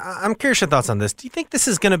 Jason, I'm curious your thoughts on this. Do you think this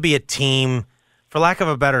is going to be a team, for lack of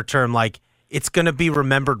a better term, it's going to be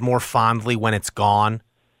remembered more fondly when it's gone?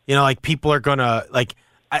 People are going to,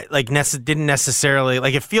 didn't necessarily,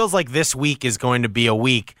 it feels like this week is going to be a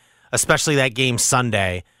week, especially that game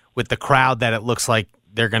Sunday, with the crowd that it looks like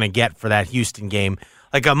they're going to get for that Houston game.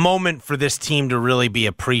 A moment for this team to really be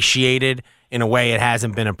appreciated in a way it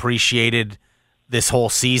hasn't been appreciated this whole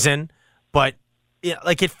season. But,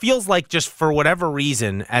 it feels like just for whatever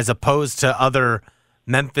reason, as opposed to other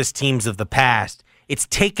Memphis teams of the past, it's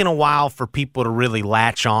taken a while for people to really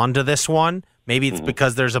latch on to this one. Maybe it's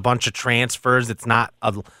because there's a bunch of transfers. It's not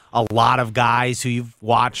a lot of guys who you've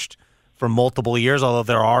watched for multiple years, although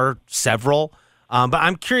there are several. But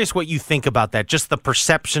I'm curious what you think about that, just the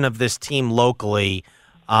perception of this team locally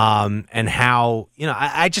and how,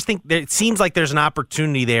 I just think that it seems like there's an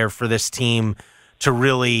opportunity there for this team to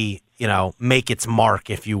really, make its mark,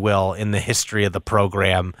 if you will, in the history of the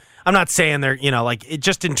program. I'm not saying they're,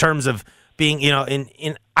 just in terms of being,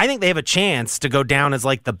 I think they have a chance to go down as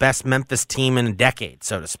the best Memphis team in a decade,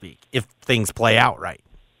 so to speak, if things play out right.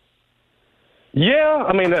 Yeah,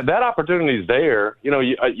 I mean, that opportunity is there.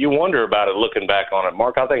 You wonder about it looking back on it,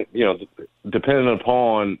 Mark. I think, depending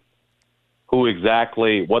upon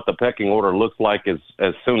what the pecking order looks like as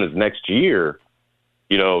soon as next year,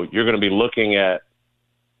 you're going to be looking at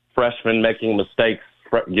freshmen making mistakes,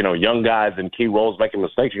 young guys in key roles making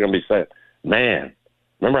mistakes. You're going to be saying, man,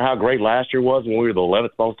 remember how great last year was when we were the 11th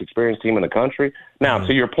most experienced team in the country? Now,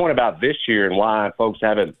 to your point about this year and why folks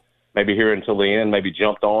haven't maybe here until the end maybe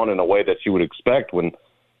jumped on in a way that you would expect when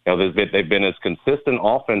they've been as consistent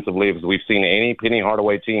offensively as we've seen any Penny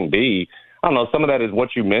Hardaway team be. I don't know. Some of that is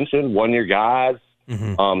what you mentioned, one-year guys.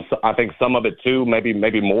 So I think some of it, too,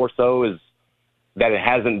 maybe more so, is that it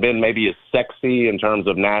hasn't been maybe as sexy in terms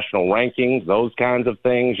of national rankings, those kinds of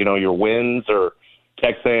things. Your wins or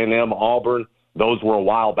Texas A&M, Auburn, those were a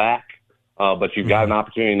while back. But you've got an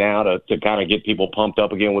opportunity now to kind of get people pumped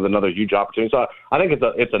up again with another huge opportunity. So I think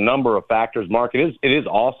it's a number of factors, Mark. It is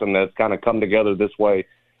awesome that it's kind of come together this way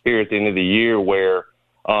here at the end of the year where,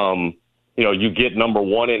 you get number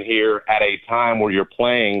 1 in here at a time where you're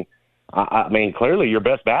playing, clearly your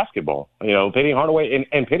best basketball. Penny Hardaway,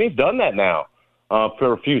 and Penny's done that now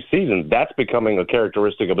for a few seasons. That's becoming a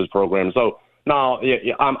characteristic of his program. So no,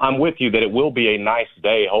 yeah, I'm with you that it will be a nice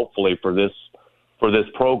day, hopefully, for this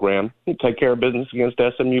program. Take care of business against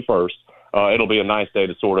SMU first. It'll be a nice day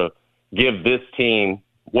to sort of give this team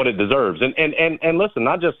what it deserves. And listen,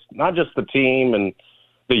 not just the team and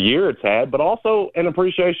the year it's had, but also an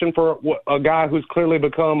appreciation for a guy who's clearly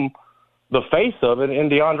become the face of it in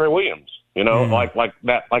DeAndre Williams. You know, like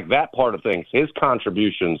that part of things, his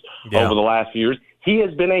contributions over the last few years. He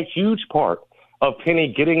has been a huge part of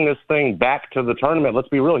Penny getting this thing back to the tournament. Let's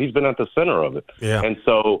be real, he's been at the center of it. Yeah. And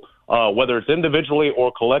so whether it's individually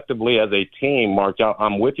or collectively as a team, Mark,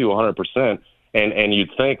 I'm with you 100%. And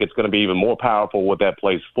you'd think it's going to be even more powerful with that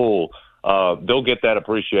place full. They'll get that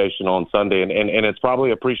appreciation on Sunday, and it's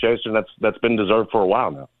probably appreciation that's been deserved for a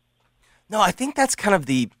while now. No, I think that's kind of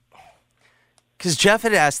because Jeff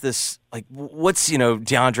had asked this, like, what's,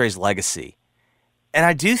 DeAndre's legacy? And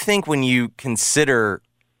I do think when you consider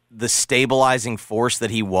the stabilizing force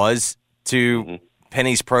that he was to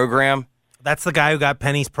Penny's program. That's the guy who got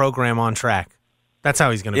Penny's program on track. That's how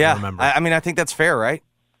he's going to be remembered. I mean, I think that's fair, right?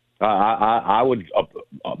 I would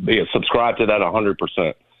subscribe to that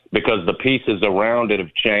 100% because the pieces around it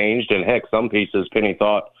have changed, and heck, some pieces Penny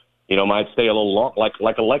thought might stay a little long. Like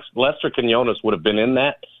Lester Quinones would have been in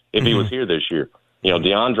that if he was here this year.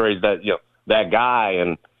 DeAndre's that guy,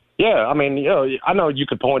 and I mean, I know you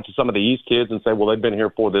could point to some of the East kids and say, well, they've been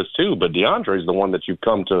here for this too, but DeAndre's the one that you've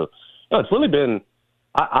come to. It's really been.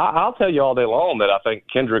 I'll tell you all day long that I think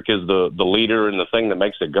Kendrick is the leader and the thing that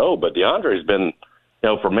makes it go, but DeAndre's been.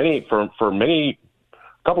 For many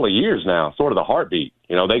couple of years now, sort of the heartbeat.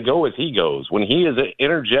 They go as he goes. When he is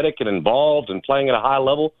energetic and involved and playing at a high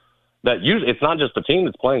level, that usually it's not just the team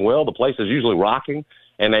that's playing well. The place is usually rocking,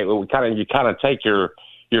 and you kind of take your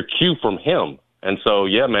cue from him. And so,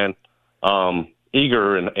 yeah, man,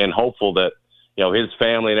 eager and hopeful that his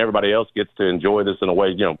family and everybody else gets to enjoy this in a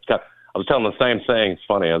way. I was telling the same thing. It's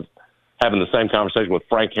funny. I was having the same conversation with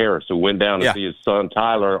Frank Harris, who went down to see his son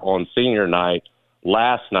Tyler on senior night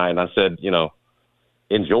last night, and I said,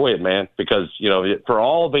 enjoy it, man, because, for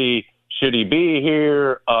all the should he be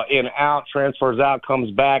here, in, out, transfers out,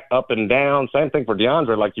 comes back, up and down, same thing for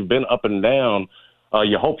DeAndre, like you've been up and down.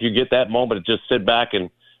 You hope you get that moment to just sit back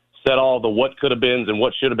and set all the what could have beens and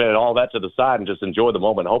what should have been and all that to the side and just enjoy the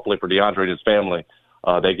moment. Hopefully for DeAndre and his family,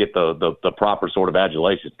 they get the proper sort of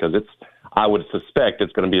adulation, because I would suspect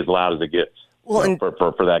it's going to be as loud as it gets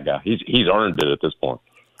for that guy. He's earned it at this point.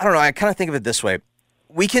 I don't know. I kind of think of it this way.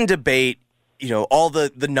 We can debate, all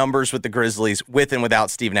the numbers with the Grizzlies with and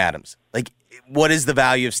without Steven Adams. Like, what is the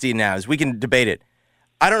value of Steven Adams? We can debate it.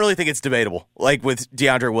 I don't really think it's debatable, like with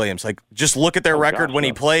DeAndre Williams. Like, just look at their record when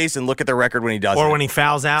he plays and look at their record when he doesn't. Or when he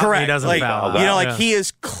fouls out. Correct. He doesn't foul out. He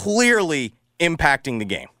is clearly impacting the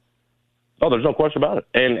game. Oh, there's no question about it.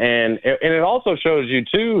 And it also shows you,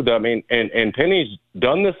 too, that, I mean, and Penny's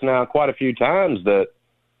done this now quite a few times, that,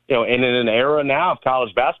 and in an era now of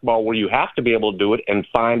college basketball where you have to be able to do it and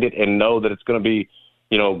find it and know that it's going to be,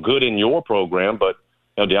 good in your program. But,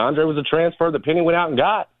 DeAndre was a transfer that Penny went out and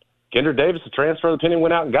got. Kendrick Davis, a transfer that Penny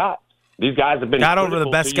went out and got. These guys have been got over the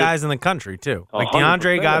best guys in the country, too. Like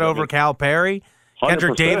DeAndre got over Cal Perry.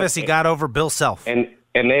 Kendrick Davis, he got over Bill Self. And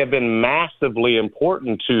they have been massively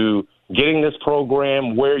important to getting this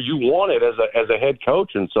program where you want it as a head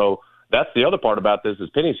coach. And so that's the other part about this is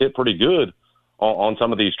Penny's hit pretty good on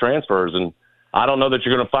some of these transfers. And I don't know that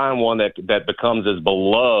you're going to find one that becomes as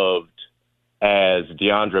beloved as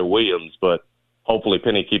DeAndre Williams, but hopefully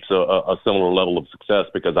Penny keeps a similar level of success,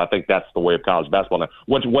 because I think that's the way of college basketball now.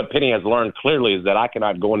 What Penny has learned clearly is that I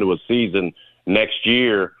cannot go into a season next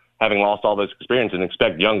year having lost all this experience and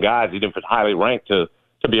expect young guys, even if it's highly ranked, to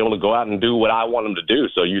be able to go out and do what I want them to do.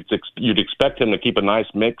 So you'd expect him to keep a nice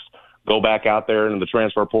mix, go back out there into the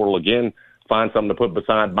transfer portal again, find something to put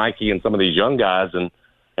beside Mikey and some of these young guys, and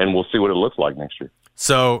we'll see what it looks like next year.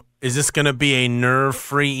 So is this going to be a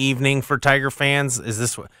nerve-free evening for Tiger fans?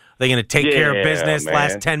 Are they going to take care of business? Man.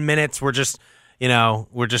 Last 10 minutes, we're thinking about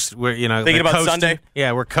coasting. Sunday.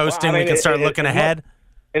 Yeah, we're coasting. We can start looking ahead.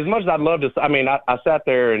 As much as I'd love to, I sat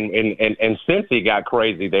there and Cincy got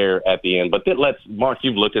crazy there at the end. But Mark,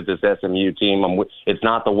 you've looked at this SMU team. It's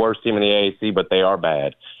not the worst team in the AAC, but they are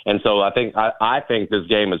bad. And so I think this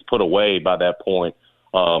game is put away by that point.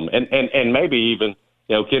 And maybe even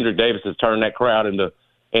Kendrick Davis has turned that crowd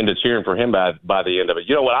into cheering for him by the end of it.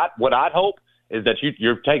 What I'd hope is that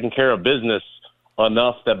you're taking care of business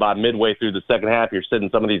enough that by midway through the second half you're sitting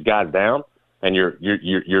some of these guys down. And you're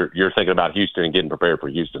thinking about Houston and getting prepared for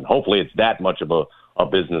Houston. Hopefully, it's that much of a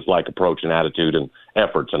business-like approach and attitude and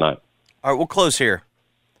effort tonight. All right, we'll close here.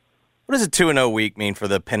 What does a 2-0 week mean for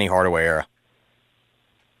the Penny Hardaway era?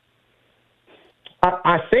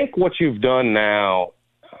 I think what you've done now,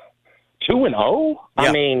 2-0. Yeah.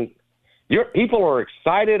 I mean, people are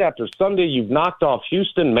excited after Sunday. You've knocked off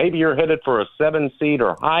Houston. Maybe you're headed for a 7 seed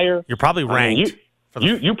or higher. You're probably ranked. I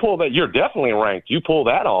mean, you pull that. You're definitely ranked. You pull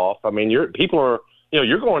that off. I mean, people are.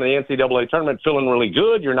 You're going to the NCAA tournament feeling really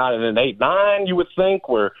good. You're not in an 8-9, you would think,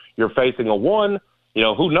 where you're facing a 1.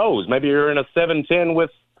 Who knows? Maybe you're in a 7-10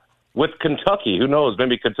 with Kentucky. Who knows?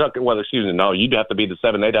 Maybe Kentucky. Well, excuse me. No, you'd have to be the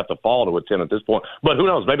 7. They'd have to fall to a 10 at this point. But who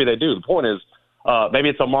knows? Maybe they do. The point is, maybe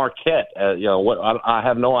it's a Marquette. I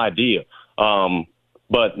have no idea.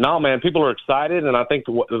 But no, man, people are excited, and I think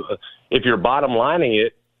if you're bottom lining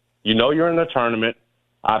it, you're in the tournament.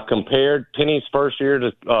 I've compared Penny's first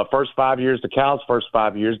 5 years to Cal's first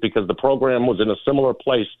 5 years because the program was in a similar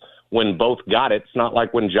place when both got it. It's not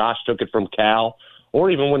like when Josh took it from Cal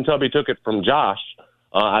or even when Tubby took it from Josh.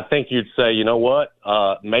 I think you'd say, you know what,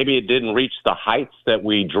 maybe it didn't reach the heights that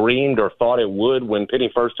we dreamed or thought it would when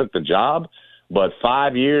Penny first took the job. But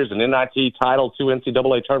 5 years, an NIT title, 2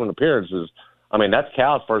 NCAA tournament appearances, I mean, that's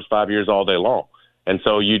Cal's first 5 years all day long. And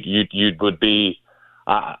so you would be,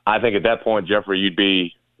 I think at that point, Jeffrey, you'd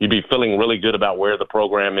be feeling really good about where the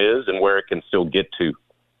program is and where it can still get to,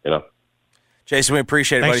 Jason, we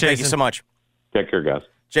appreciate it, buddy. Jason. Thank you so much. Take care, guys.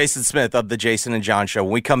 Jason Smith of the Jason and John Show.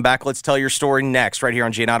 When we come back, let's tell your story next, right here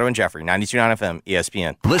on Giannato and Jeffrey, 92.9 FM,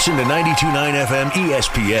 ESPN. Listen to 92.9 FM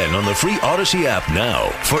ESPN on the free Odyssey app now.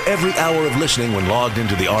 For every hour of listening when logged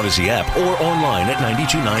into the Odyssey app or online at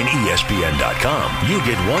 929ESPN.com, you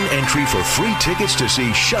get one entry for free tickets to see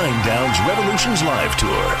Shinedown's Revolutions Live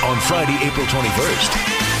Tour on Friday, April 21st.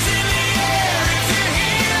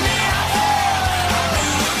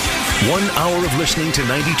 1 hour of listening to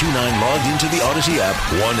 92.9 logged into the Odyssey app.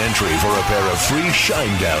 One entry for a pair of free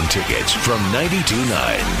Shinedown tickets from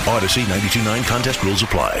 92.9. Odyssey 92.9 contest rules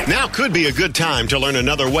apply. Now could be a good time to learn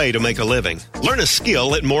another way to make a living. Learn a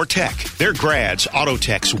skill at More Tech. Their grads, auto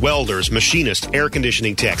techs, welders, machinists, air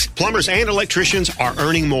conditioning techs, plumbers, and electricians are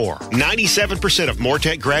earning more. 97% of More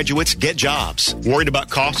Tech graduates get jobs. Worried about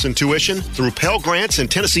costs and tuition? Through Pell Grants and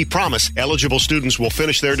Tennessee Promise, eligible students will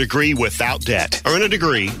finish their degree without debt. Earn a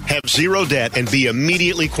degree, have zero debt, and be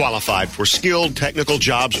immediately qualified for skilled technical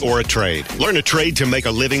jobs or a trade. Learn a trade to make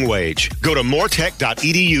a living wage. Go to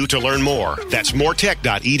moretech.edu to learn more. That's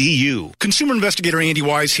moretech.edu. Consumer investigator Andy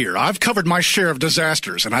Wise here. I've covered my share of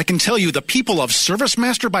disasters, and I can tell you the people of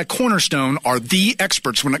ServiceMaster by Cornerstone are the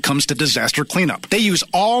experts when it comes to disaster cleanup. They use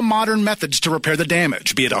all modern methods to repair the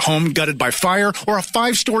damage, be it a home gutted by fire or a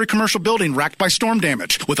 5-story commercial building racked by storm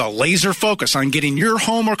damage, with a laser focus on getting your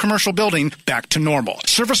home or commercial building back to normal.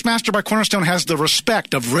 ServiceMaster by Cornerstone has the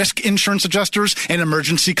respect of risk insurance adjusters and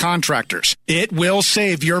emergency contractors. It will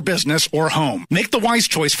save your business or home. Make the wise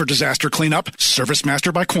choice for disaster cleanup.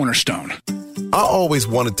 ServiceMaster by Cornerstone. I always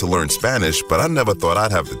wanted to learn Spanish, but I never thought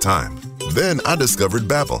I'd have the time. Then I discovered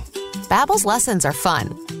Babbel. Babbel's lessons are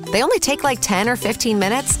fun. They only take like 10 or 15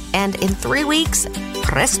 minutes, and in 3 weeks,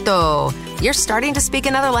 presto, you're starting to speak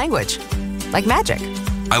another language. Like magic.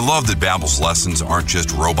 I love that Babbel's lessons aren't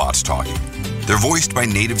just robots talking. They're voiced by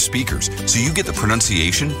native speakers, so you get the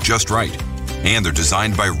pronunciation just right. And they're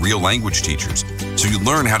designed by real language teachers, so you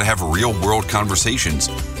learn how to have real-world conversations,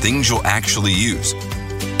 things you'll actually use.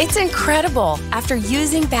 It's incredible. After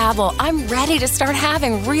using Babbel, I'm ready to start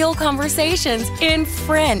having real conversations in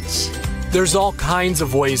French. There's all kinds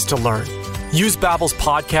of ways to learn. Use Babbel's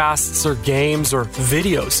podcasts or games or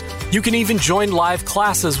videos. You can even join live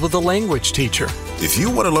classes with a language teacher. If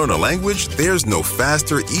you want to learn a language, there's no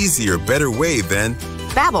faster, easier, better way than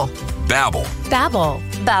Babbel. Babbel. Babbel.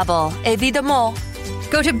 Babbel. Évidemment.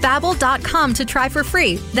 Go to Babbel.com to try for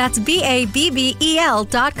free. That's Babbel.com.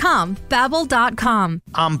 Babbel.com.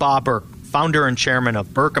 I'm Bob Burke, founder and chairman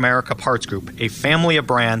of Burke America Parts Group, a family of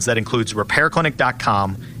brands that includes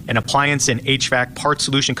RepairClinic.com, an appliance and HVAC parts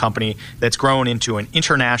solution company that's grown into an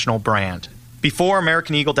international brand. Before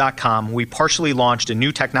AmericanEagle.com, we partially launched a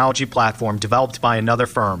new technology platform developed by another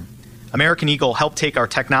firm. American Eagle helped take our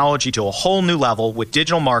technology to a whole new level with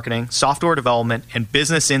digital marketing, software development, and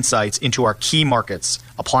business insights into our key markets,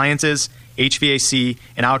 appliances, HVAC,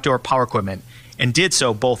 and outdoor power equipment, and did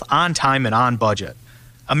so both on time and on budget.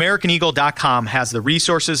 AmericanEagle.com has the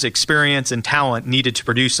resources, experience, and talent needed to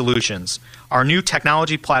produce solutions. Our new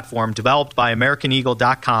technology platform, developed by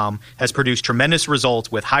AmericanEagle.com, has produced tremendous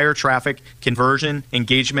results with higher traffic, conversion,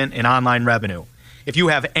 engagement, and online revenue. If you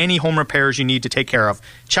have any home repairs you need to take care of,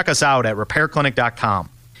 check us out at RepairClinic.com.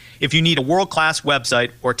 If you need a world-class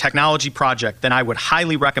website or technology project, then I would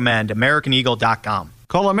highly recommend AmericanEagle.com.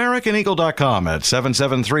 Call AmericanEagle.com at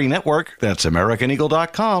 773-NETWORK. That's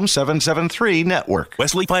AmericanEagle.com, 773-NETWORK.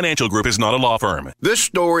 Wesley Financial Group is not a law firm. This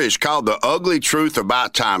story is called The Ugly Truth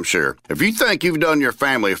About Timeshare. If you think you've done your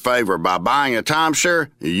family a favor by buying a timeshare,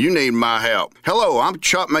 you need my help. Hello, I'm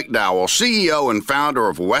Chuck McDowell, CEO and founder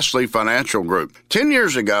of Wesley Financial Group. 10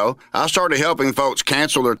 years ago, I started helping folks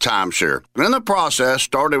cancel their timeshare. And in the process,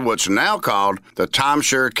 started what's now called the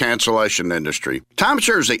timeshare cancellation industry.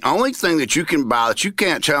 Timeshare is the only thing that you can buy that you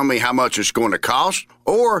can't tell me how much it's going to cost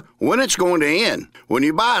or when it's going to end. When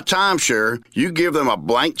you buy a timeshare, you give them a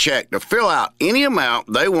blank check to fill out any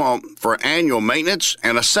amount they want for annual maintenance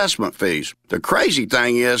and assessment fees. The crazy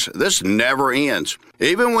thing is, this never ends.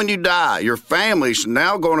 Even when you die, your family's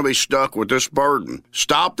now going to be stuck with this burden.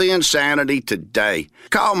 Stop the insanity today.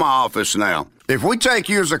 Call my office now. If we take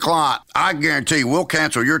you as a client, I guarantee we'll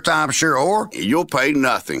cancel your timeshare or you'll pay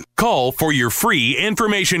nothing. Call for your free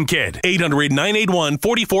information kit.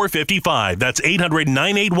 800-981-4455. That's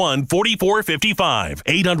 800-981-4455.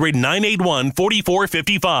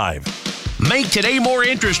 800-981-4455. Make today more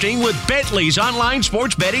interesting with Betly's online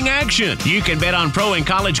sports betting action. You can bet on pro and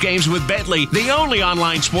college games with Betly, the only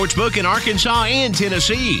online sports book in Arkansas and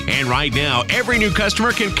Tennessee. And right now, every new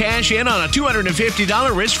customer can cash in on a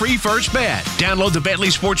 $250 risk-free first bet. Download the Betly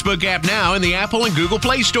Sportsbook app now in the Apple and Google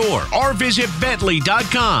Play Store or visit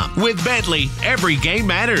Betly.com. With Betly, every game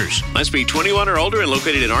matters. Must be 21 or older and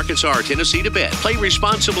located in Arkansas or Tennessee to bet. Play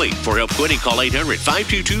responsibly. For help quitting, call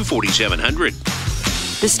 800-522-4700.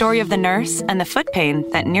 The story of the nurse and the foot pain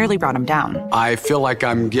that nearly brought him down. I feel like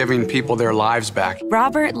I'm giving people their lives back.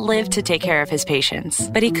 Robert lived to take care of his patients,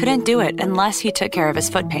 but he couldn't do it unless he took care of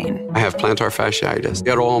his foot pain. I have plantar fasciitis.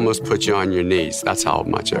 It'll almost put you on your knees. That's how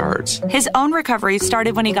much it hurts. His own recovery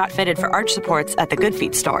started when he got fitted for arch supports at the Good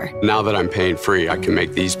Feet store. Now that I'm pain free, I can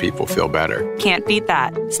make these people feel better. Can't beat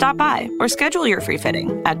that. Stop by or schedule your free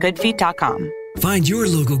fitting at goodfeet.com. Find your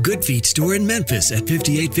local Good Feet store in Memphis at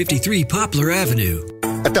 5853 Poplar Avenue.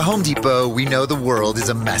 At the Home Depot, we know the world is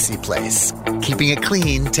a messy place. Keeping it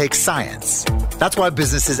clean takes science. That's why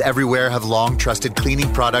businesses everywhere have long trusted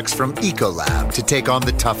cleaning products from Ecolab to take on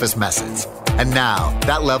the toughest messes. And now,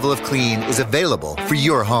 that level of clean is available for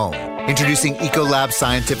your home. Introducing Ecolab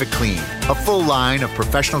Scientific Clean, a full line of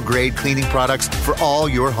professional-grade cleaning products for all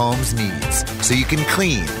your home's needs, so you can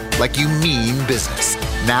clean like you mean business.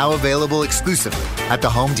 Now available exclusively at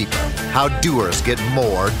the Home Depot. How doers get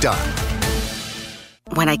more done.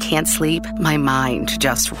 When I can't sleep, my mind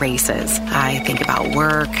just races. I think about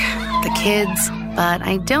work, the kids, but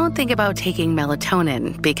I don't think about taking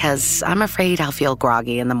melatonin because I'm afraid I'll feel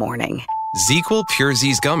groggy in the morning. ZzzQuil Pure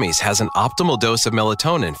Z's Gummies has an optimal dose of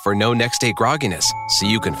melatonin for no next-day grogginess, so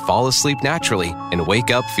you can fall asleep naturally and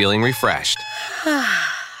wake up feeling refreshed.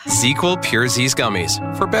 ZzzQuil Pure Z's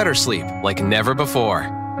Gummies for better sleep like never before.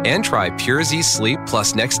 And try Pure Z Sleep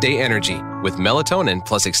Plus Next Day Energy with melatonin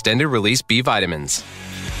plus extended release B vitamins.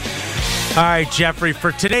 All right, Jeffrey,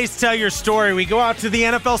 for today's Tell Your Story, we go out to the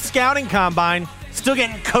NFL Scouting Combine. Still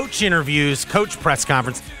getting coach interviews, coach press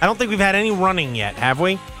conference. I don't think we've had any running yet, have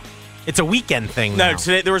we? It's a weekend thing now. No,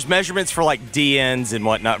 today there was measurements for like DNs and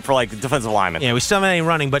whatnot, for like defensive linemen. Yeah, we still haven't had any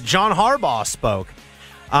running, but John Harbaugh spoke.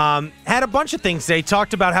 Had a bunch of things today.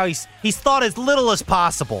 Talked about how he's thought as little as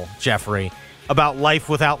possible, Jeffrey, about life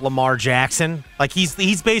without Lamar Jackson. Like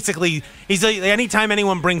he's basically anytime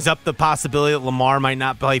anyone brings up the possibility that Lamar might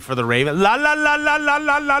not play for the Ravens,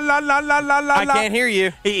 I can't hear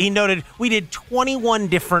you. He noted we did 21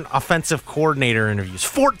 different offensive coordinator interviews,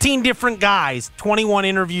 14 different guys, 21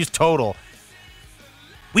 interviews total.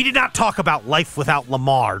 We did not talk about life without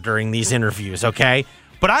Lamar during these interviews, okay?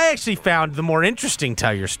 But I actually found the more interesting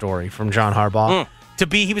Tell Your Story from John Harbaugh to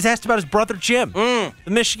be he was asked about his brother Jim, the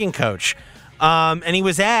Michigan coach. And he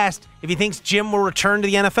was asked if he thinks Jim will return to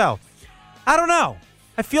the NFL. I don't know.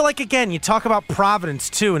 I feel like, again, you talk about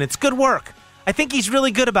Providence, too, and it's good work. I think he's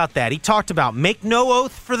really good about that. He talked about make no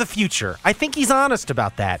oath for the future. I think he's honest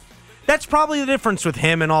about that. That's probably the difference with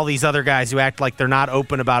him and all these other guys who act like they're not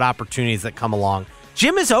open about opportunities that come along.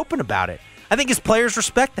 Jim is open about it. I think his players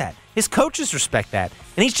respect that. His coaches respect that.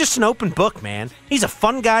 And he's just an open book, man. He's a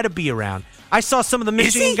fun guy to be around. I saw some of the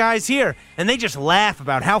Michigan guys here, and they just laugh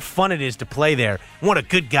about how fun it is to play there and what a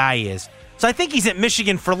good guy he is. So I think he's at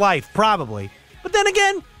Michigan for life, probably. But then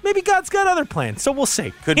again, maybe God's got other plans, so we'll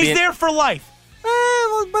see. He's there for life.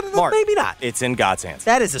 But Mark, maybe not. It's in God's hands.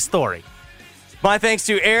 That is a story. My thanks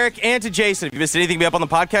to Eric and to Jason. If you missed anything, be up on the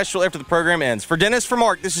podcast show after the program ends. For Dennis, for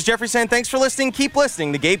Mark, this is Jeffrey saying thanks for listening. Keep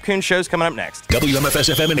listening. The Gabe Kuhn Show's coming up next.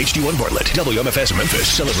 WMFS-FM and HD1 Bartlett. WMFS Memphis,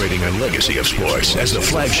 celebrating a legacy of sports as the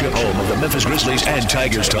flagship home of the Memphis Grizzlies and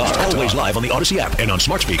Tigers talk. Always live on the Odyssey app and on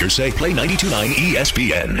smart speakers. Say Play 92.9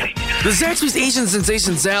 ESPN. The Zaxby's Asian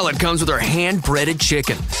Sensation Salad comes with our hand-breaded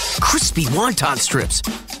chicken, crispy wonton strips,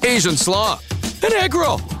 Asian slaw, an egg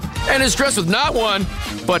roll, and is dressed with not one,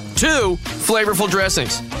 but two flavorful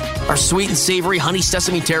dressings. Our sweet and savory honey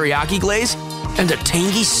sesame teriyaki glaze and a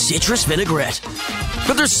tangy citrus vinaigrette.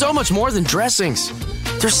 But there's so much more than dressings.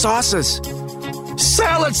 There's sauces.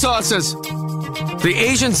 Salad sauces! The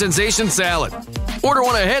Asian Sensation Salad. Order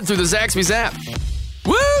one ahead through the Zaxby's app.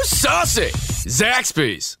 Woo, saucy!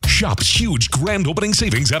 Zaxby's. Shop huge grand opening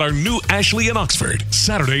savings at our new Ashley in Oxford.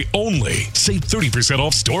 Saturday only. Save 30%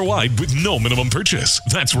 off store-wide with no minimum purchase.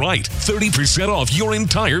 That's right, 30% off your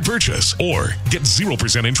entire purchase. Or get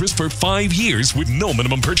 0% interest for 5 years with no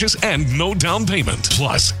minimum purchase and no down payment.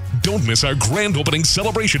 Plus, don't miss our grand opening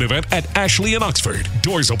celebration event at Ashley in Oxford.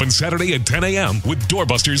 Doors open Saturday at 10 a.m. with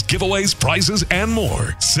doorbusters, giveaways, prizes, and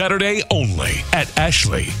more. Saturday only at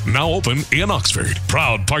Ashley. Now open in Oxford.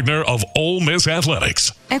 Proud partner of Ole Miss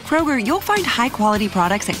Athletics. At Kroger, you'll find high-quality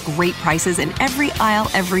products at great prices in every aisle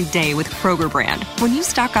every day with Kroger brand. When you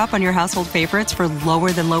stock up on your household favorites for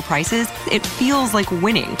lower-than-low prices, it feels like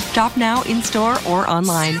winning. Shop now in-store or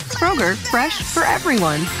online. Kroger, fresh for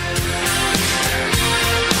everyone.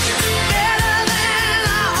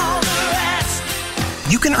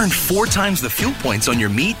 You can earn 4 times the fuel points on your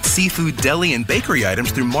meat, seafood, deli, and bakery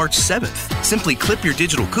items through March 7th. Simply clip your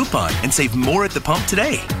digital coupon and save more at the pump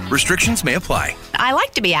today. Restrictions may apply. I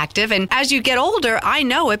like to be active, and as you get older, I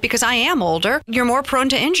know it because I am older. You're more prone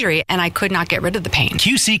to injury, and I could not get rid of the pain.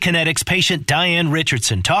 QC Kinetics patient Diane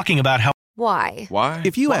Richardson talking about how... Why?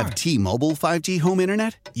 If you have T-Mobile 5G home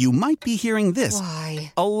internet, you might be hearing this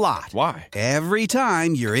Why? a lot. Why? Every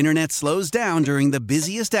time your internet slows down during the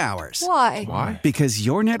busiest hours. Why? Because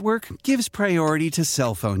your network gives priority to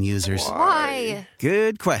cell phone users. Why?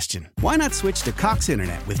 Good question. Why not switch to Cox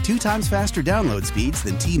Internet with 2 times faster download speeds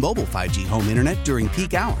than T-Mobile 5G home internet during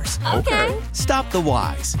peak hours? Okay. Stop the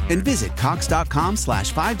whys and visit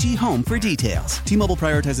cox.com/5G home for details. T-Mobile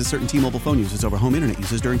prioritizes certain T-Mobile phone users over home internet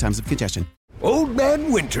users during times of congestion. Old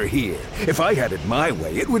Man Winter here. If I had it my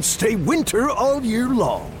way, it would stay winter all year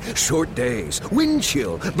long. Short days, wind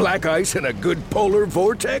chill, black ice, and a good polar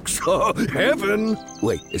vortex. Oh, heaven.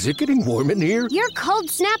 Wait, is it getting warm in here? Your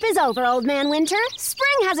cold snap is over, Old Man Winter.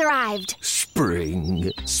 Spring has arrived.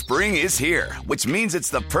 Spring. Spring is here, which means it's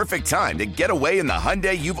the perfect time to get away in the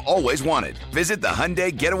Hyundai you've always wanted. Visit the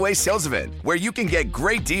Hyundai Getaway Sales Event, where you can get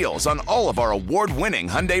great deals on all of our award-winning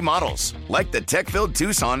Hyundai models, like the tech-filled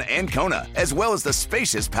Tucson and Kona, as well as the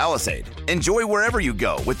spacious Palisade. Enjoy wherever you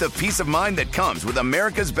go with the peace of mind that comes with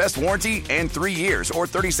America's best warranty and 3 years or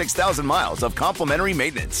 36,000 miles of complimentary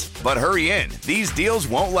maintenance. But hurry in, these deals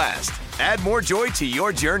won't last. Add more joy to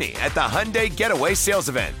your journey at the Hyundai Getaway Sales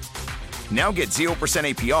Event. Now get 0%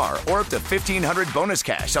 APR or up to $1,500 bonus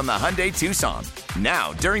cash on the Hyundai Tucson.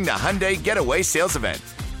 Now, during the Hyundai Getaway Sales Event.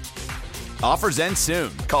 Offers end soon.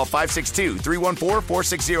 Call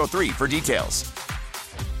 562-314-4603 for details.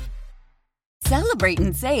 Celebrate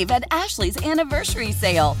and save at Ashley's Anniversary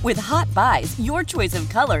Sale. With Hot Buys, your choice of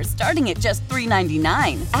colors starting at just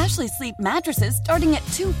 $3.99. Ashley Sleep mattresses starting at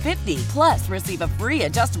 $2.50. Plus, receive a free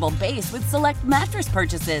adjustable base with select mattress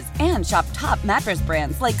purchases. And shop top mattress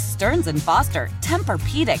brands like Stearns & Foster,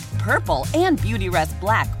 Tempur-Pedic, Purple, and Beautyrest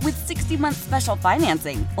Black with 60-month special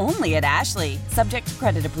financing. Only at Ashley. Subject to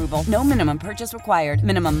credit approval. No minimum purchase required.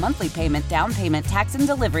 Minimum monthly payment, down payment, tax, and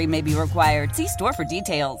delivery may be required. See store for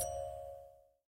details.